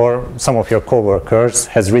or some of your coworkers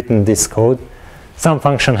has written this code. Some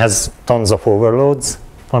function has tons of overloads.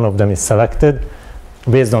 One of them is selected.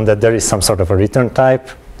 Based on that, there is some sort of a return type.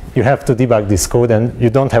 you have to debug this code and you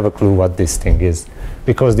don't have a clue what this thing is,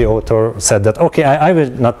 because the author said that, okay, I will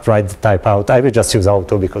not write the type out, I will just use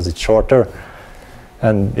auto because it's shorter,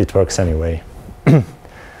 and it works anyway.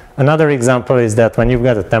 Another example is that when you've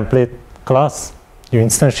got a template class, you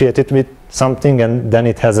instantiate it with something, and then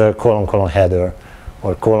it has a : header,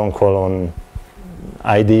 or :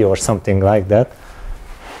 ID, or something like that.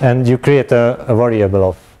 And you create a variable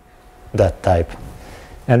of that type.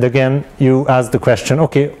 And again, you ask the question,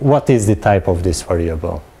 okay, what is the type of this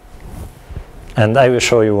variable? And I will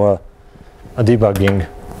show you a debugging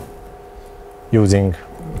using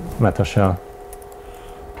MetaShell.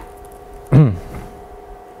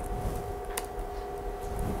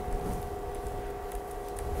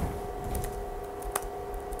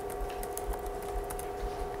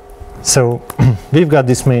 So we've got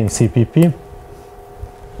this main CPP.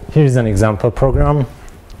 Here's an example program.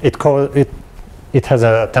 It has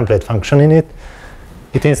a template function in it.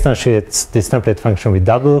 It instantiates this template function with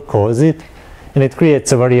double, calls it, and it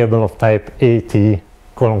creates a variable of type at :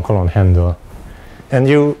 handle. And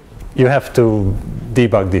you have to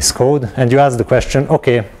debug this code, and you ask the question,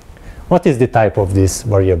 okay, what is the type of this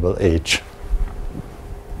variable h?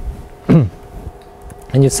 And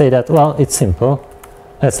you say that, well, it's simple.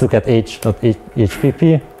 Let's look at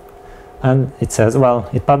h.hpp. And it says, well,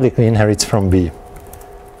 it publicly inherits from B.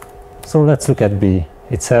 So let's look at B.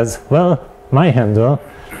 It says, well, my handle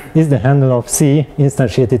is the handle of C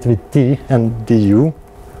instantiated with T and du.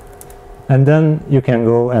 And then you can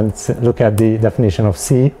go and look at the definition of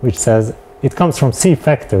C, which says it comes from C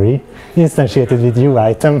factory instantiated with U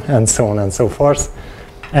item, and so on and so forth.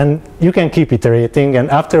 And you can keep iterating, and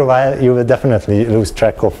after a while you will definitely lose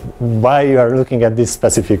track of why you are looking at this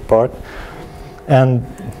specific part. And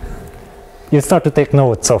you start to take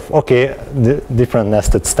notes of, okay, the different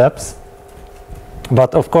nested steps.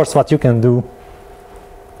 But of course, what you can do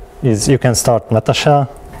is you can start MetaShell,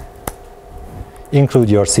 include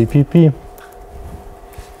your CPP,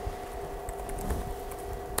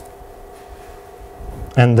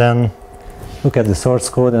 and then look at the source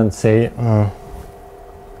code and say,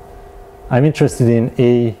 I'm interested in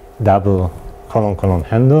a :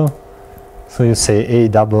 handle. So you say a :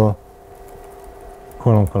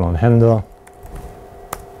 handle,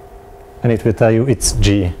 and it will tell you it's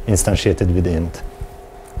G instantiated with int.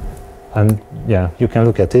 And yeah, you can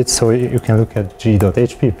look at it. So you can look at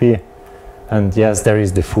g.hpp, and yes, there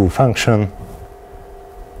is the foo function.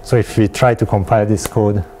 So if we try to compile this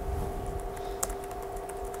code,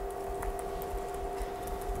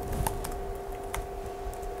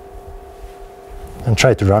 and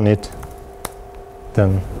try to run it,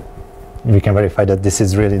 then we can verify that this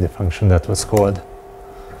is really the function that was called.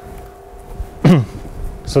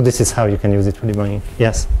 So this is how you can use it for debugging.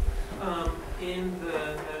 Yes? In the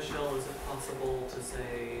MetaShell, is it possible to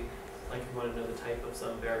say, like, you want to know the type of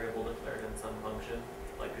some variable declared in some function?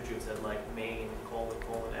 Like, could you have said, like, main :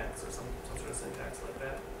 x, or some sort of syntax like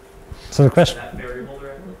that? So the question, that variable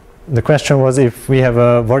directly? The question was, if we have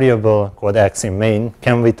a variable called x in main,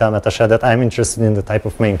 can we tell MetaShell that I'm interested in the type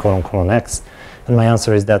of main : x? And my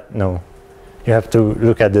answer is that no. You have to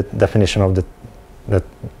look at the definition of that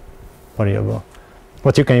variable.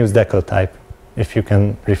 But you can use decal type if you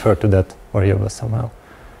can refer to that variable somehow.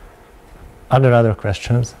 Other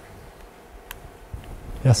questions?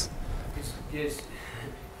 Yes? Does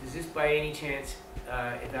this by any chance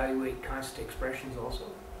evaluate const expressions also?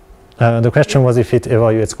 The question was if it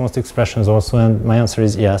evaluates const expressions also, and my answer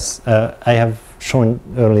is yes. I have shown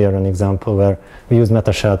earlier an example where we use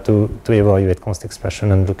MetaShell to evaluate const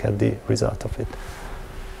expression and look at the result of it.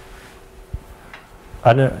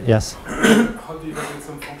 Yes? How do you evaluate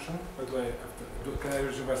some function? Or do I have to, can I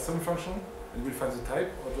reserve some function and we'll find the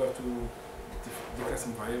type, or do I have to declare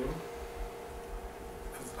some variable?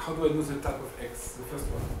 How do I know the type of x, the first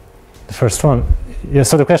one? The first one? Yeah,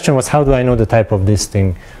 so the question was, how do I know the type of this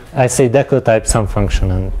thing? I say decal type some function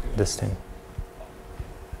and this thing.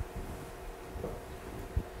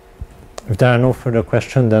 If there are no further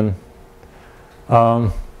questions, then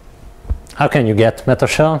how can you get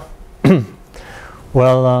MetaShell?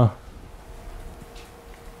 Well,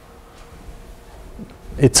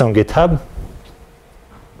 it's on GitHub.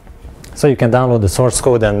 So you can download the source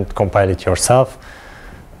code and compile it yourself.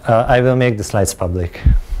 I will make the slides public.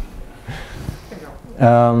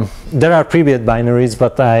 There are pre-built binaries,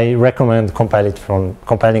 but I recommend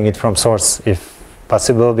compiling it from source if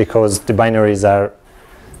possible, because the binaries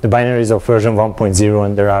of version 1.0,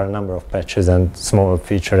 and there are a number of patches and small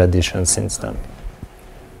feature additions since then.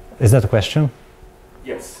 Is that a question?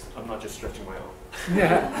 Yes, I'm not just stretching my own.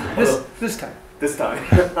 Yeah, this time. This time.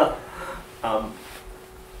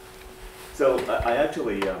 So So I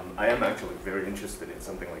actually, I am actually very interested in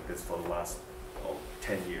something like this for the last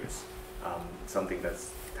 10 years. Something that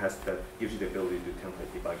gives you the ability to do template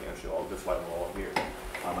debugging. Actually, that's why we're all here.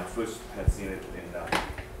 I first had seen it in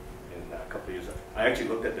a couple of years ago. I actually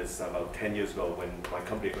looked at this about 10 years ago when my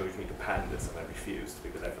company urged me to patent this, and I refused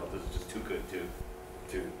because I felt this was just too good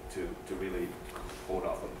to really hold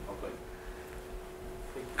off on public.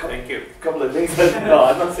 Thank you. A couple of things that, no,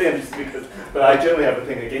 I'm not saying just because, but I generally have a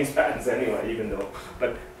thing against patents anyway, even though,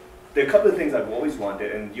 but there are a couple of things I've always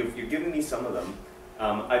wanted, and you've given me some of them.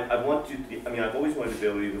 I've always wanted the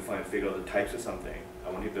ability to figure out the types of something. I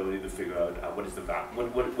want the ability to figure out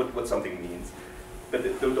what something means. But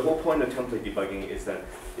the whole point of template debugging is that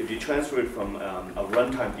if you transfer it from a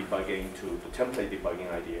runtime debugging to the template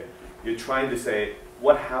debugging idea, you're trying to say,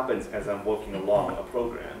 what happens as I'm working along a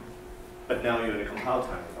program? But now you're in a compile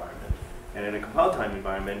time environment. And in a compile time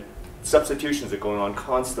environment, substitutions are going on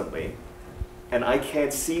constantly. And I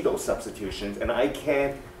can't see those substitutions, and I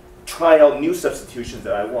can't try out new substitutions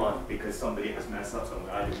that I want because somebody has messed up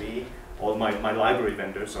somewhere, either me or my library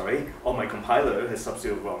vendor, or my compiler has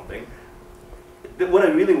substituted the wrong thing. What I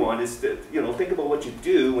really want is to think about what you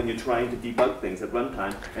do when you're trying to debug things at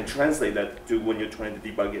runtime and translate that to when you're trying to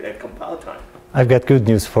debug it at compile time. I've got good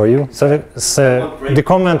news for you. So the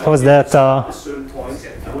comment was that at certain points,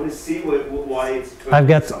 I want to see why it's I've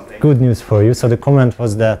got something. good news for you. So the comment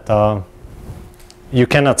was that you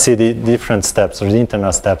cannot see the different steps or the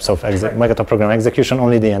internal steps of metaprogram execution,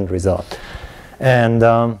 only the end result. And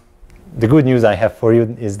the good news I have for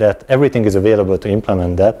you is that everything is available to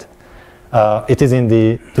implement that. It is in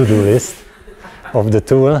the to-do list of the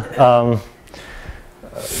tool.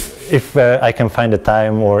 If I can find a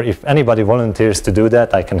time, or if anybody volunteers to do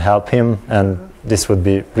that, I can help him, and this would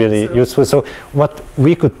be really useful. So what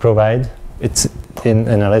we could provide, it's in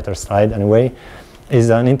a later slide anyway, is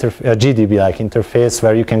a GDB-like interface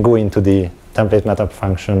where you can go into the template meta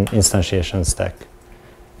function instantiation stack,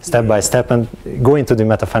 step by step, and go into the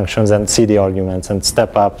meta functions and see the arguments and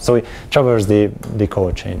step up. So it traverses the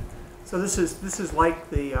code chain. So this is like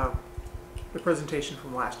the presentation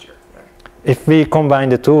from last year. Right? If we combine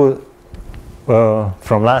the two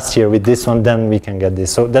from last year with this one, then we can get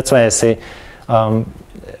this. So that's why I say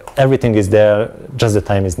everything is there, just the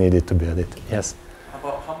time is needed to build it. Yes?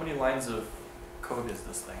 How many lines of code is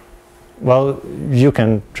this thing? Well, you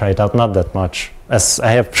can try it out, not that much. As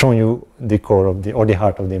I have shown you the core of the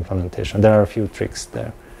heart of the implementation. There are a few tricks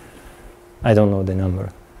there. I don't know the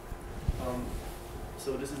number.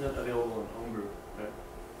 So this is not available in Homebrew, right?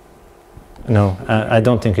 No, I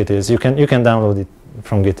don't think it is. You can download it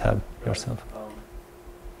from GitHub yourself.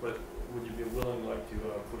 But would you be willing, to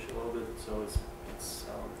push it a little bit so it's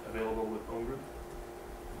available with Homebrew?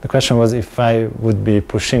 The question was if I would be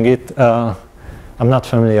pushing it. I'm not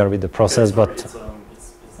familiar with the process, but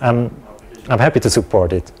I'm happy to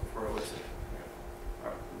support it.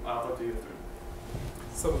 I'll talk to you.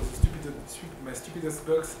 So my stupidest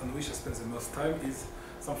bugs on which I spend the most time is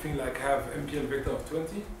something like have MPL vector of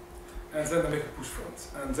 20, and then I make a push front,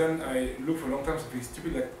 and then I look for a long time something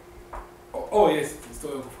stupid like, oh yes, it's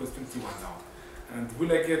of course 21 now, and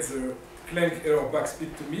will I get the Clang error back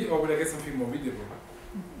split to me, or will I get something more readable?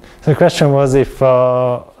 So the question was if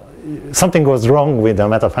something goes wrong with the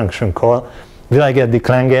meta function call, will I get the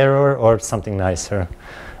Clang error or something nicer?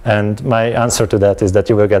 And my answer to that is that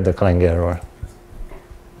you will get the Clang error,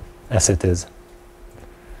 as it is.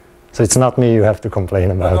 So it's not me you have to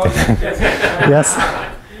complain about it. Yes?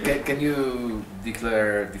 Can you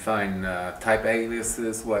define type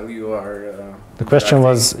aliases while you are... the question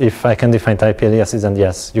was if I can define type aliases, and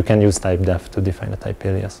yes, you can use type def to define a type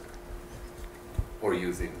alias. Or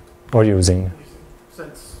using. Or using.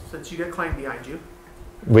 Since you get Clang behind you.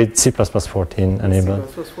 With C++14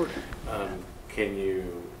 enabled. Can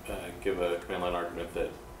you give a command line argument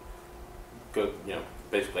that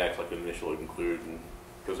basically acts like an initial include and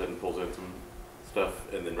goes ahead and pulls in some stuff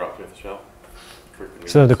and then drops it in the shell?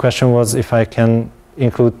 So the question was if I can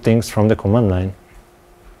include things from the command line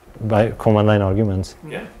by command line arguments.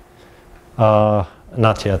 Yeah.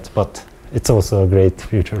 Not yet, but it's also a great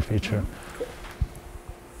future feature.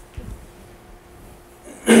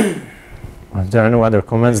 If there are no other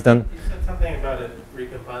comments, then you said something about it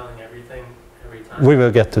recompiling everything every time. We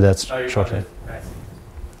will get to that shortly.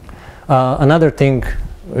 Another thing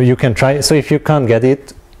you can try, so if you can't get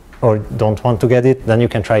it or don't want to get it, then you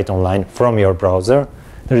can try it online from your browser.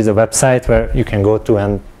 There is a website where you can go to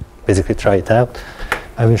and basically try it out.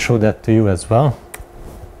 I will show that to you as well.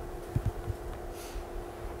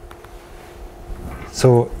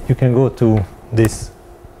 So you can go to this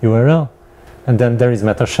URL, And then there is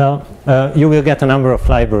MetaShell. You will get a number of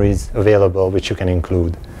libraries available which you can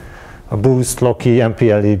include. Boost, Loki,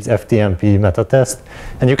 MPLibs, FTMP, Metatest.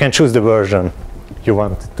 And you can choose the version you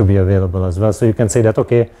want to be available as well. So you can say that,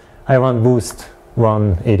 okay, I want Boost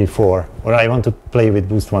 184, or I want to play with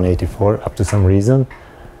Boost 184 up to some reason.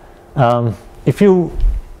 If you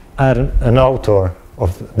are an author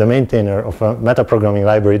of the maintainer of a metaprogramming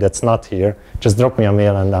library that's not here, just drop me a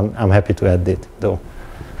mail and I'm happy to add it though.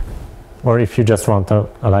 Or if you just want a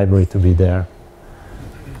library to be there.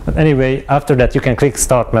 But anyway, after that you can click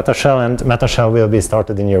Start MetaShell and MetaShell will be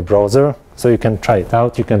started in your browser. So you can try it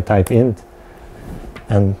out, you can type int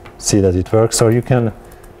and see that it works. Or you can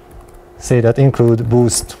say that include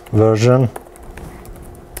boost version.hpp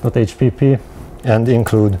and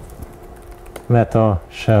include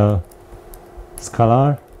MetaShell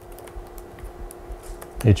scalar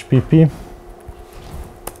hpp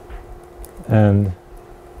and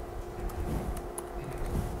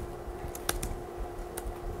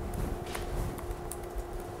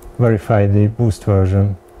verify the boost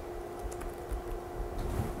version.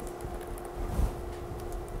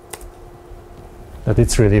 That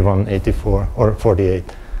it's really 184 or 48.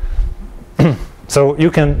 So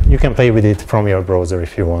you can play with it from your browser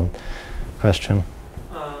if you want. Question?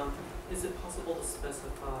 Is it possible to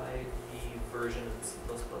specify the version in C++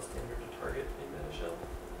 standard to target in MetaShell?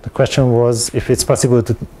 The question was if it's possible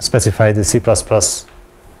to specify the C++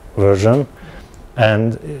 version,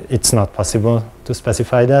 and it's not possible to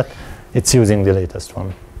specify that. It's using the latest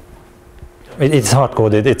one. It's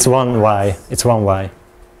hard-coded. It's 1Y. It's 1Y.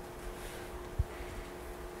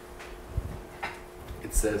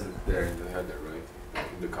 It says it there in the header, right?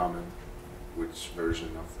 In the comment, which version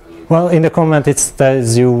of LOD? Well, in the comment it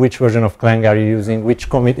tells you which version of Clang are you using, which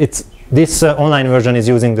commit. This online version is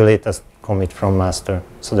using the latest commit from master,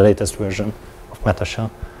 so the latest version of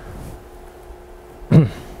MetaShell.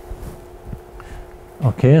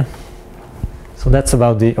 Okay, so that's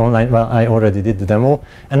about the online. Well, I already did the demo,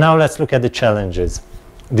 and now let's look at the challenges,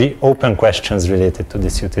 the open questions related to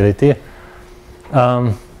this utility.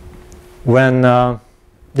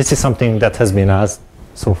 This is something that has been asked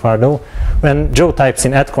so far though. When Joe types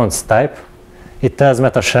in @const type, it tells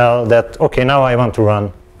MetaShell that, okay, now I want to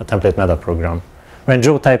run a template metaprogram. When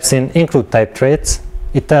Joe types in include type traits,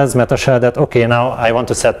 it tells MetaShell that, okay, now I want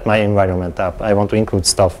to set my environment up. I want to include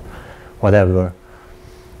stuff, whatever.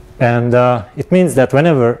 And it means that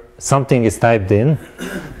whenever something is typed in,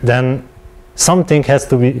 then something has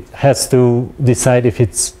to decide if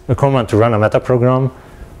it's a command to run a metaprogram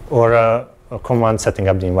or a command setting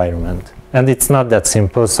up the environment. And it's not that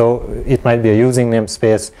simple, so it might be a using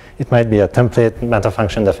namespace, it might be a template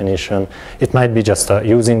metafunction definition, it might be just a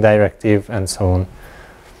using directive, and so on.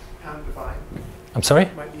 Pound define. I'm sorry?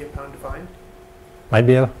 Might be a pound define. Might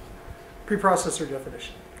be a? Preprocessor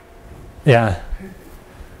definition. Yeah.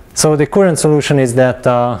 So the current solution is that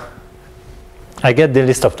I get the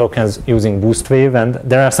list of tokens using boostwave, and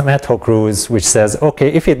there are some ad hoc rules which says, okay,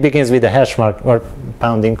 if it begins with a hash mark or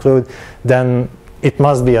pound include, then it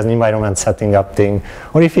must be an environment setting up thing.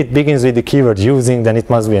 Or if it begins with the keyword using, then it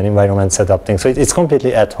must be an environment setup thing. So it's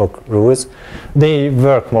completely ad hoc rules. They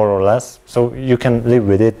work more or less, so you can live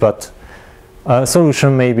with it, but a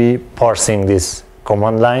solution may be parsing this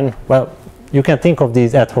command line. Well, you can think of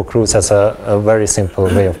these ad hoc rules as a very simple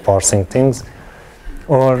way of parsing things.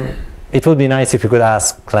 Or it would be nice if you could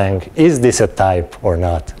ask Clang, is this a type or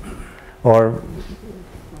not? Or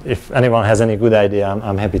if anyone has any good idea,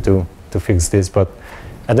 I'm happy to fix this. But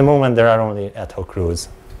at the moment, there are only ad hoc rules.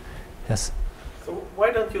 Yes? So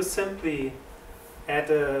why don't you simply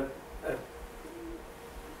add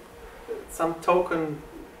some token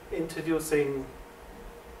introducing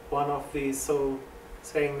one of these, so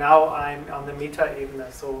saying now I'm on the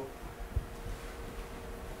Meta-Ebene.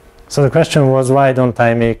 So the question was, why don't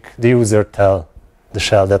I make the user tell the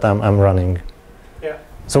shell that I'm running? Yeah.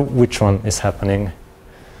 So which one is happening?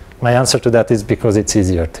 My answer to that is because it's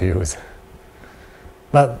easier to use.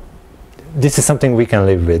 But this is something we can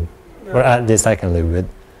live with, or at least I can live with.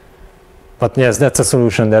 But yes, that's a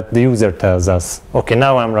solution that the user tells us, okay,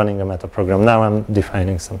 now I'm running a metaprogram, now I'm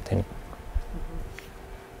defining something.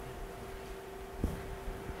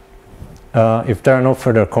 If there are no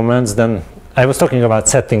further comments, then I was talking about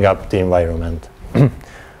setting up the environment.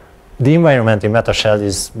 The environment in MetaShell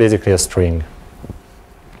is basically a string,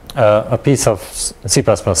 a piece of C++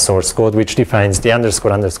 source code which defines the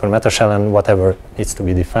underscore MetaShell and whatever needs to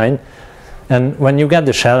be defined. And when you get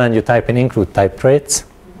the shell and you type in include type traits,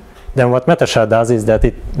 then what MetaShell does is that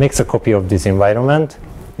it makes a copy of this environment,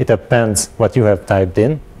 it appends what you have typed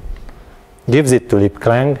in, gives it to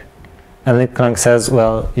libclang, And libclang says,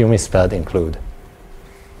 well, you misspelled include.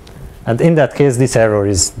 And in that case, this error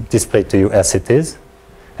is displayed to you as it is,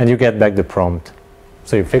 and you get back the prompt.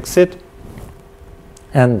 So you fix it,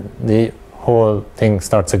 and the whole thing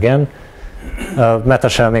starts again.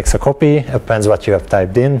 Metashell makes a copy, appends what you have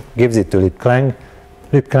typed in, gives it to libclang.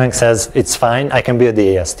 libclang says, it's fine, I can build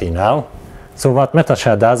the AST now. So what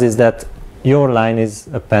Metashell does is that your line is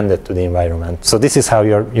appended to the environment. So this is how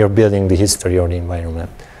you're building the history of the environment.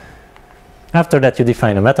 After that, you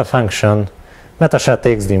define a meta function. Metashell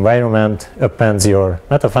takes the environment, appends your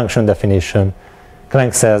meta function definition.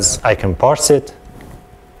 Clang says, I can parse it.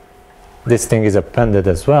 This thing is appended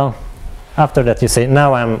as well. After that, you say,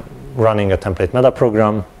 now I'm running a template meta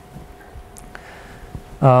program.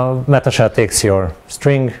 Metashell takes your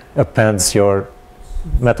string, appends your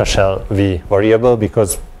Metashell v variable,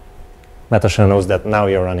 because Metashell knows that now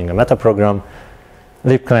you're running a meta program.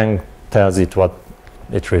 libclang tells it what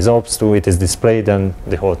it resolves to, it is displayed, and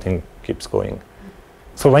the whole thing keeps going.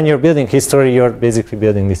 So when you're building history, you're basically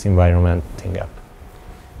building this environment thing up.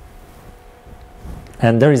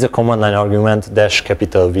 And there is a command line argument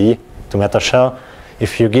 -V to Metashell.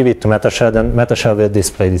 If you give it to Metashell, then Metashell will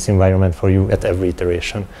display this environment for you at every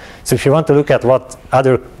iteration. So if you want to look at what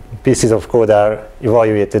other pieces of code are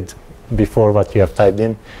evaluated before what you have typed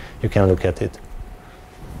in, you can look at it.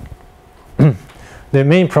 The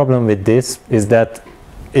main problem with this is that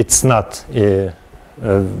it's not, it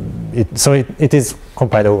is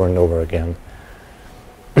compiled over and over again.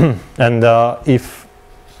 And if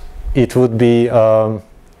it would be, or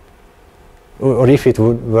if it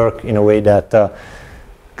would work in a way that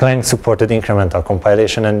Clang supported incremental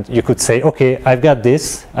compilation, and you could say, okay, I've got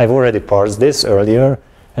this, I've already parsed this earlier,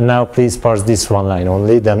 and now please parse this one line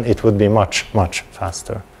only, then it would be much, much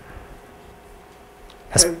faster.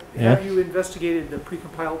 Have you investigated the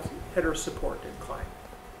precompiled header support in Clang?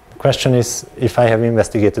 The question is if I have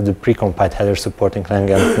investigated the precompiled header support in Clang,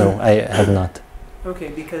 and no, I have not. Okay,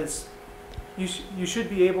 because you should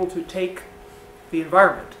be able to take the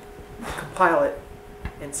environment, compile it,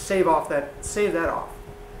 and save that off.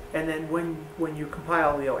 And then when you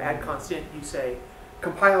compile, add constant, you say,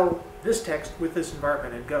 compile this text with this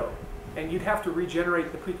environment and go. And you'd have to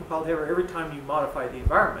regenerate the precompiled header every time you modify the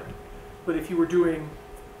environment. But if you were doing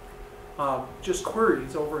just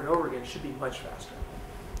queries over and over again, it should be much faster.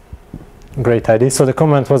 Great idea. So the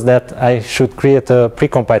comment was that I should create a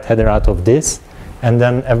precompiled header out of this, and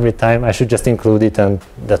then every time I should just include it, and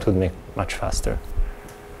that would make much faster.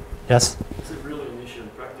 Yes? Is it really an issue in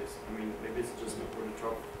practice? I mean, maybe it's just not worth the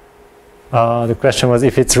trouble. The question was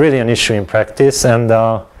if it's really an issue in practice, and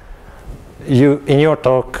in your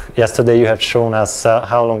talk yesterday you had shown us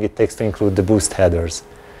how long it takes to include the boost headers.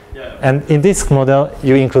 Yeah. And in this model,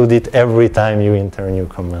 you include it every time you enter a new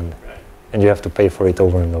command. Right. And you have to pay for it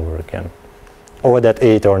over and over again. Or that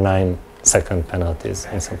 8 or 9 second penalties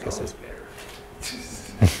in some cases.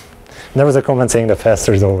 There was a comment saying that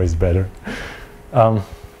faster is always better.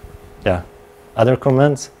 Yeah. Other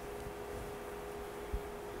comments?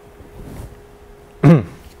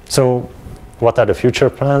 So what are the future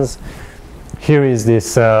plans? Here is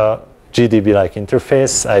this GDB-like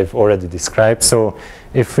interface I've already described. So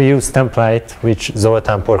if we use template, which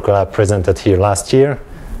Zoltán Porkola presented here last year,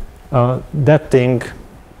 that thing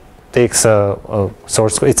takes a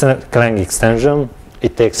source code. It's a Clang extension.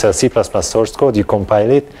 It takes a C++ source code, you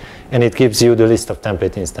compile it, and it gives you the list of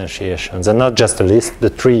template instantiations. And not just a list, the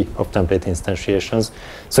tree of template instantiations.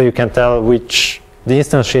 So you can tell the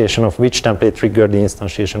instantiation of which template triggered the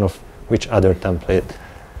instantiation of which other template.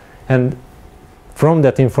 And from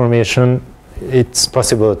that information, it's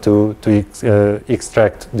possible to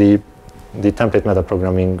extract the template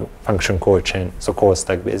metaprogramming function call chain, so call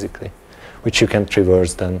stack basically, which you can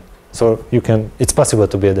traverse then. So it's possible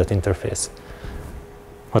to build that interface.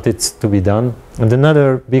 But it's to be done. And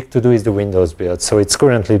another big to do is the Windows build. So it's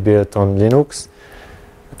currently built on Linux.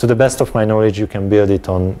 To the best of my knowledge, you can build it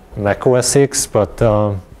on Mac OS X, but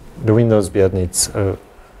the Windows build needs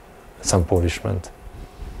some polishment.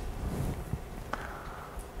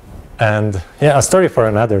 And yeah, a story for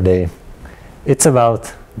another day. It's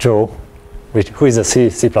about Joe, who is a C++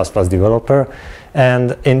 developer.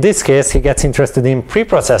 And in this case, he gets interested in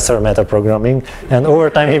preprocessor metaprogramming, and over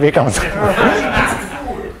time he becomes...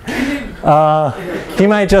 he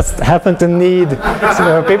might just happen to need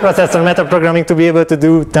preprocessor metaprogramming to be able to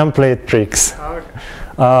do template tricks.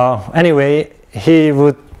 Anyway, he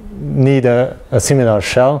would need a similar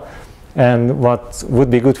shell. And what would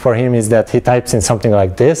be good for him is that he types in something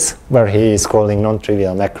like this, where he is calling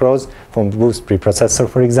non-trivial macros from Boost preprocessor,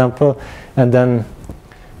 for example, and then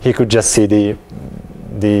he could just see the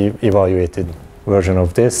evaluated version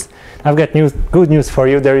of this. I've got good news for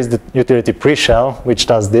you. There is the utility pre-shell, which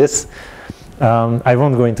does this. I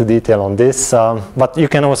won't go into detail on this, but you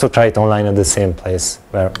can also try it online at the same place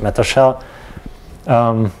where MetaShell.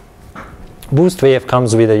 Boost Wave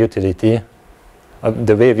comes with a utility,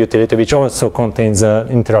 the Wave utility, which also contains an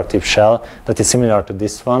interactive shell that is similar to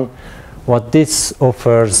this one. What this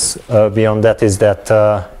offers beyond that is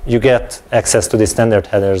that you get access to the standard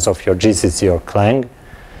headers of your GCC or Clang,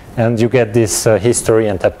 and you get this history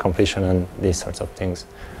and tab completion and these sorts of things.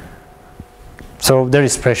 So there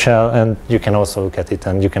is pre-shell, and you can also look at it,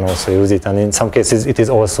 and you can also use it, and in some cases it is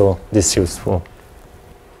also this useful.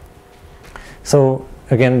 So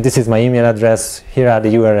again, this is my email address. Here are the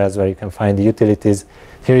URLs where you can find the utilities.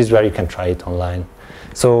 Here is where you can try it online.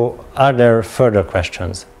 So are there further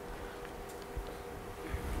questions?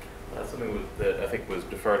 Something that I think was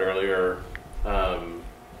deferred earlier.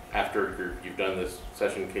 After you've done this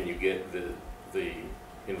session, can you get the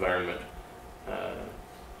environment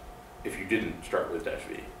if you didn't start with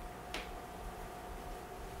 -v?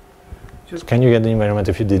 Can you get the environment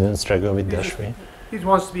if you didn't struggle with -v? He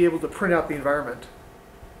wants to be able to print out the environment.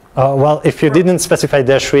 Well, if you didn't specify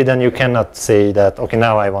 -v, then you cannot say that, okay,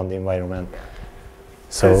 now I want the environment.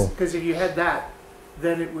 So because if you had that,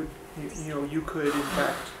 then it would, you could in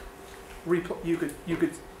fact,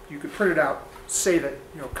 you could print it out, save it,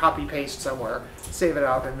 copy paste somewhere, save it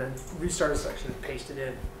out, and then restart a section and paste it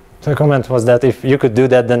in. So the comment was that if you could do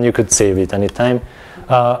that, then you could save it anytime.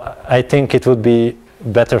 I think it would be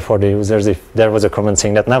better for the users if there was a comment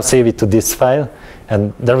saying that now save it to this file,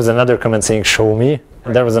 and there was another comment saying show me,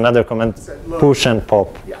 and there was another comment push and pop.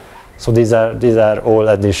 Yeah. So these are all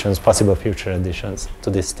additions, possible future additions to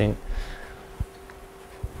this thing.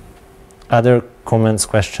 Other comments,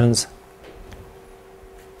 questions?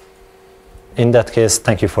 In that case,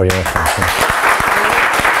 thank you for your attention.